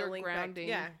like when we kinda were link grounding.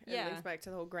 Back, it Yeah. links back to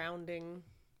the whole grounding,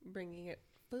 bringing it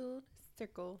full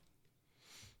circle.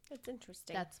 That's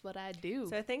interesting. That's what I do.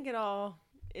 So I think it all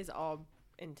is all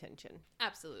intention.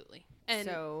 Absolutely. And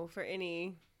So for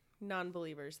any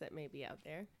non-believers that may be out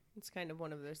there, it's kind of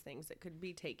one of those things that could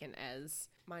be taken as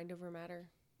mind over matter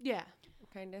yeah.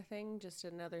 kind of thing. Just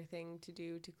another thing to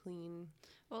do to clean.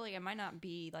 Well, like it might not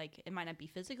be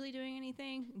physically doing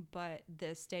anything, but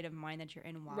the state of mind that you're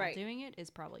in while Right. doing it is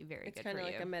probably very It's good kind for of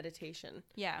like you. a meditation,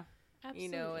 Yeah. Absolutely. you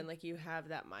know, and like you have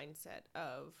that mindset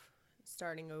of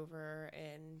starting over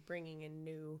and bringing in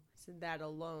new. So that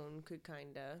alone could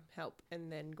kind of help.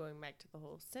 And then going back to the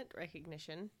whole scent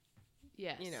recognition,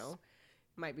 yes. you know,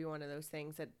 might be one of those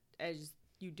things that as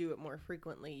you do it more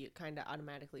frequently, it kind of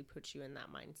automatically puts you in that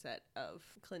mindset of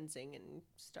cleansing and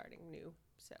starting new.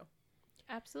 So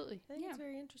Absolutely. I think Yeah. it's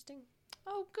very interesting.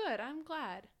 Oh, good. I'm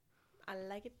glad. I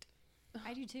like it.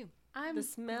 I do too. I'm The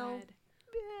smell.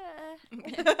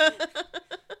 glad.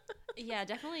 Yeah,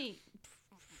 definitely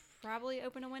probably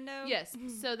open a window. Yes.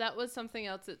 So that was something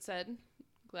else it said.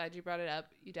 Glad you brought it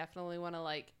up. You definitely want to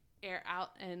like air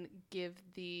out and give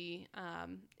the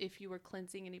if you were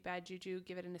cleansing any bad juju,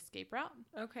 give it an escape route.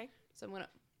 Okay. So I'm gonna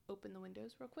open the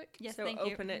windows real quick. Yes, So thank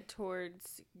open you. it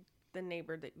towards the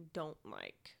neighbor that you don't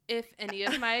like. If any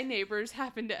of my neighbors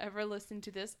happen to ever listen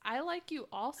to this, I like you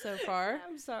all so far.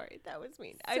 I'm sorry, that was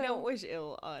mean. I So- don't wish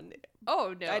ill on.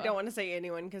 Oh no, I don't want to say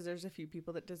anyone because there's a few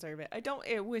people that deserve it. I don't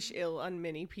wish ill on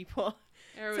many people,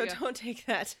 There we so go. don't take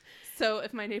that. So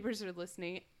if my neighbors are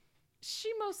listening,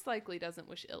 she most likely doesn't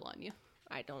wish ill on you.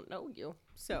 I don't know you,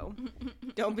 so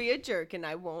don't be a jerk, and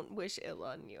I won't wish ill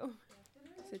on you.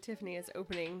 So Tiffany is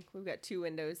opening. We've got 2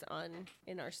 windows on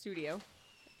in our studio.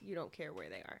 You don't care where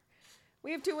they are.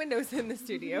 We have 2 windows in the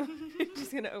studio.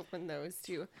 Just gonna open those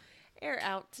to air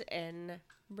out and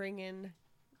bring in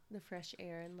the fresh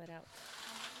air and let out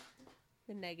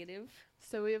the negative.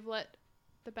 So we have let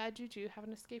the bad juju have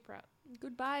an escape route.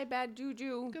 Goodbye, bad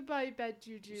juju. Goodbye, bad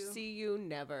juju. See you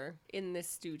never in this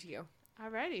studio.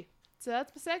 Alrighty. So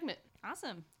that's my segment.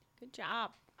 Awesome. Good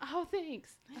job. Oh,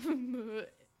 thanks.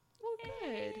 Well,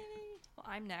 good. Well,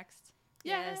 I'm next.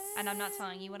 Yes. And I'm not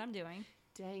telling you what I'm doing.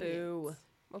 Dang Boo. it.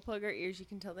 We'll plug our ears. You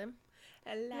can tell them.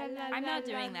 La, la, I'm la, not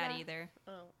doing la, that la. either.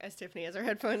 Oh, as Tiffany has her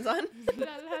headphones on. La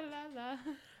la la la.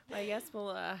 I guess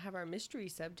we'll have our mystery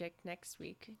subject next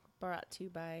week, brought to you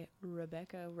by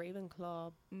Rebecca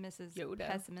Ravenclaw, Mrs. Yoda.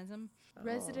 Pessimism.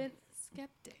 Resident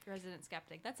skeptic. Resident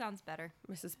Skeptic. That sounds better.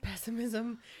 Mrs.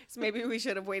 Pessimism. So maybe we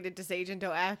should have waited to Sage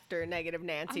until after Negative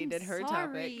Nancy I'm did her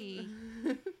sorry.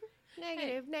 topic.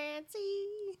 Negative Nancy.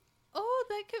 Oh,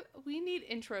 that could. We need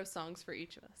intro songs for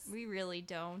each of us. We really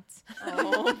don't.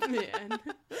 Oh man.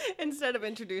 Instead of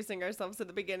introducing ourselves at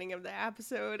the beginning of the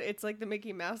episode, it's like the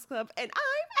Mickey Mouse Club, and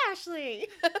I'm Ashley.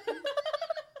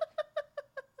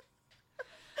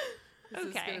 This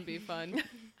is gonna be fun.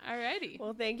 Alrighty.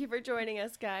 Well, thank you for joining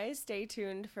us, guys. Stay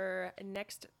tuned for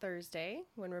next Thursday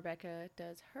when Rebecca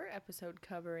does her episode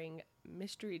covering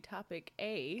mystery topic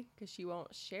A, because she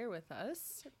won't share with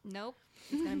us. Nope.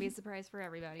 It's going to be a surprise for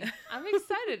everybody. I'm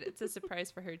excited. It's a surprise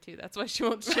for her too. That's why she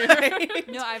won't share.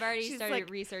 No, I've already She's started like,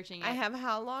 researching it. I have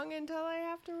how long until I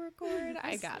have to record?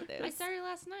 I got this. I started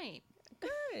last night.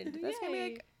 Good. That's going to be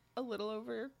Yay. like a little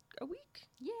over a week.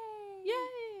 Yay.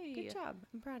 Yay! Good job.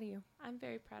 I'm proud of you. I'm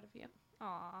very proud of you. Aw.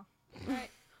 All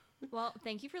right. Well,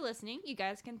 thank you for listening. You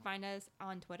guys can find us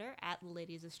on Twitter at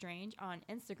Ladies of Strange, on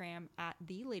Instagram at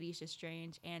The Ladies of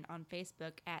Strange, and on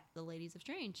Facebook at The Ladies of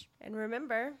Strange. And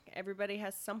remember, everybody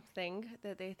has something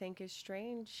that they think is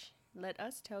strange. Let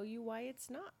us tell you why it's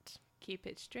not. Keep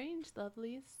it strange,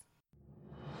 lovelies.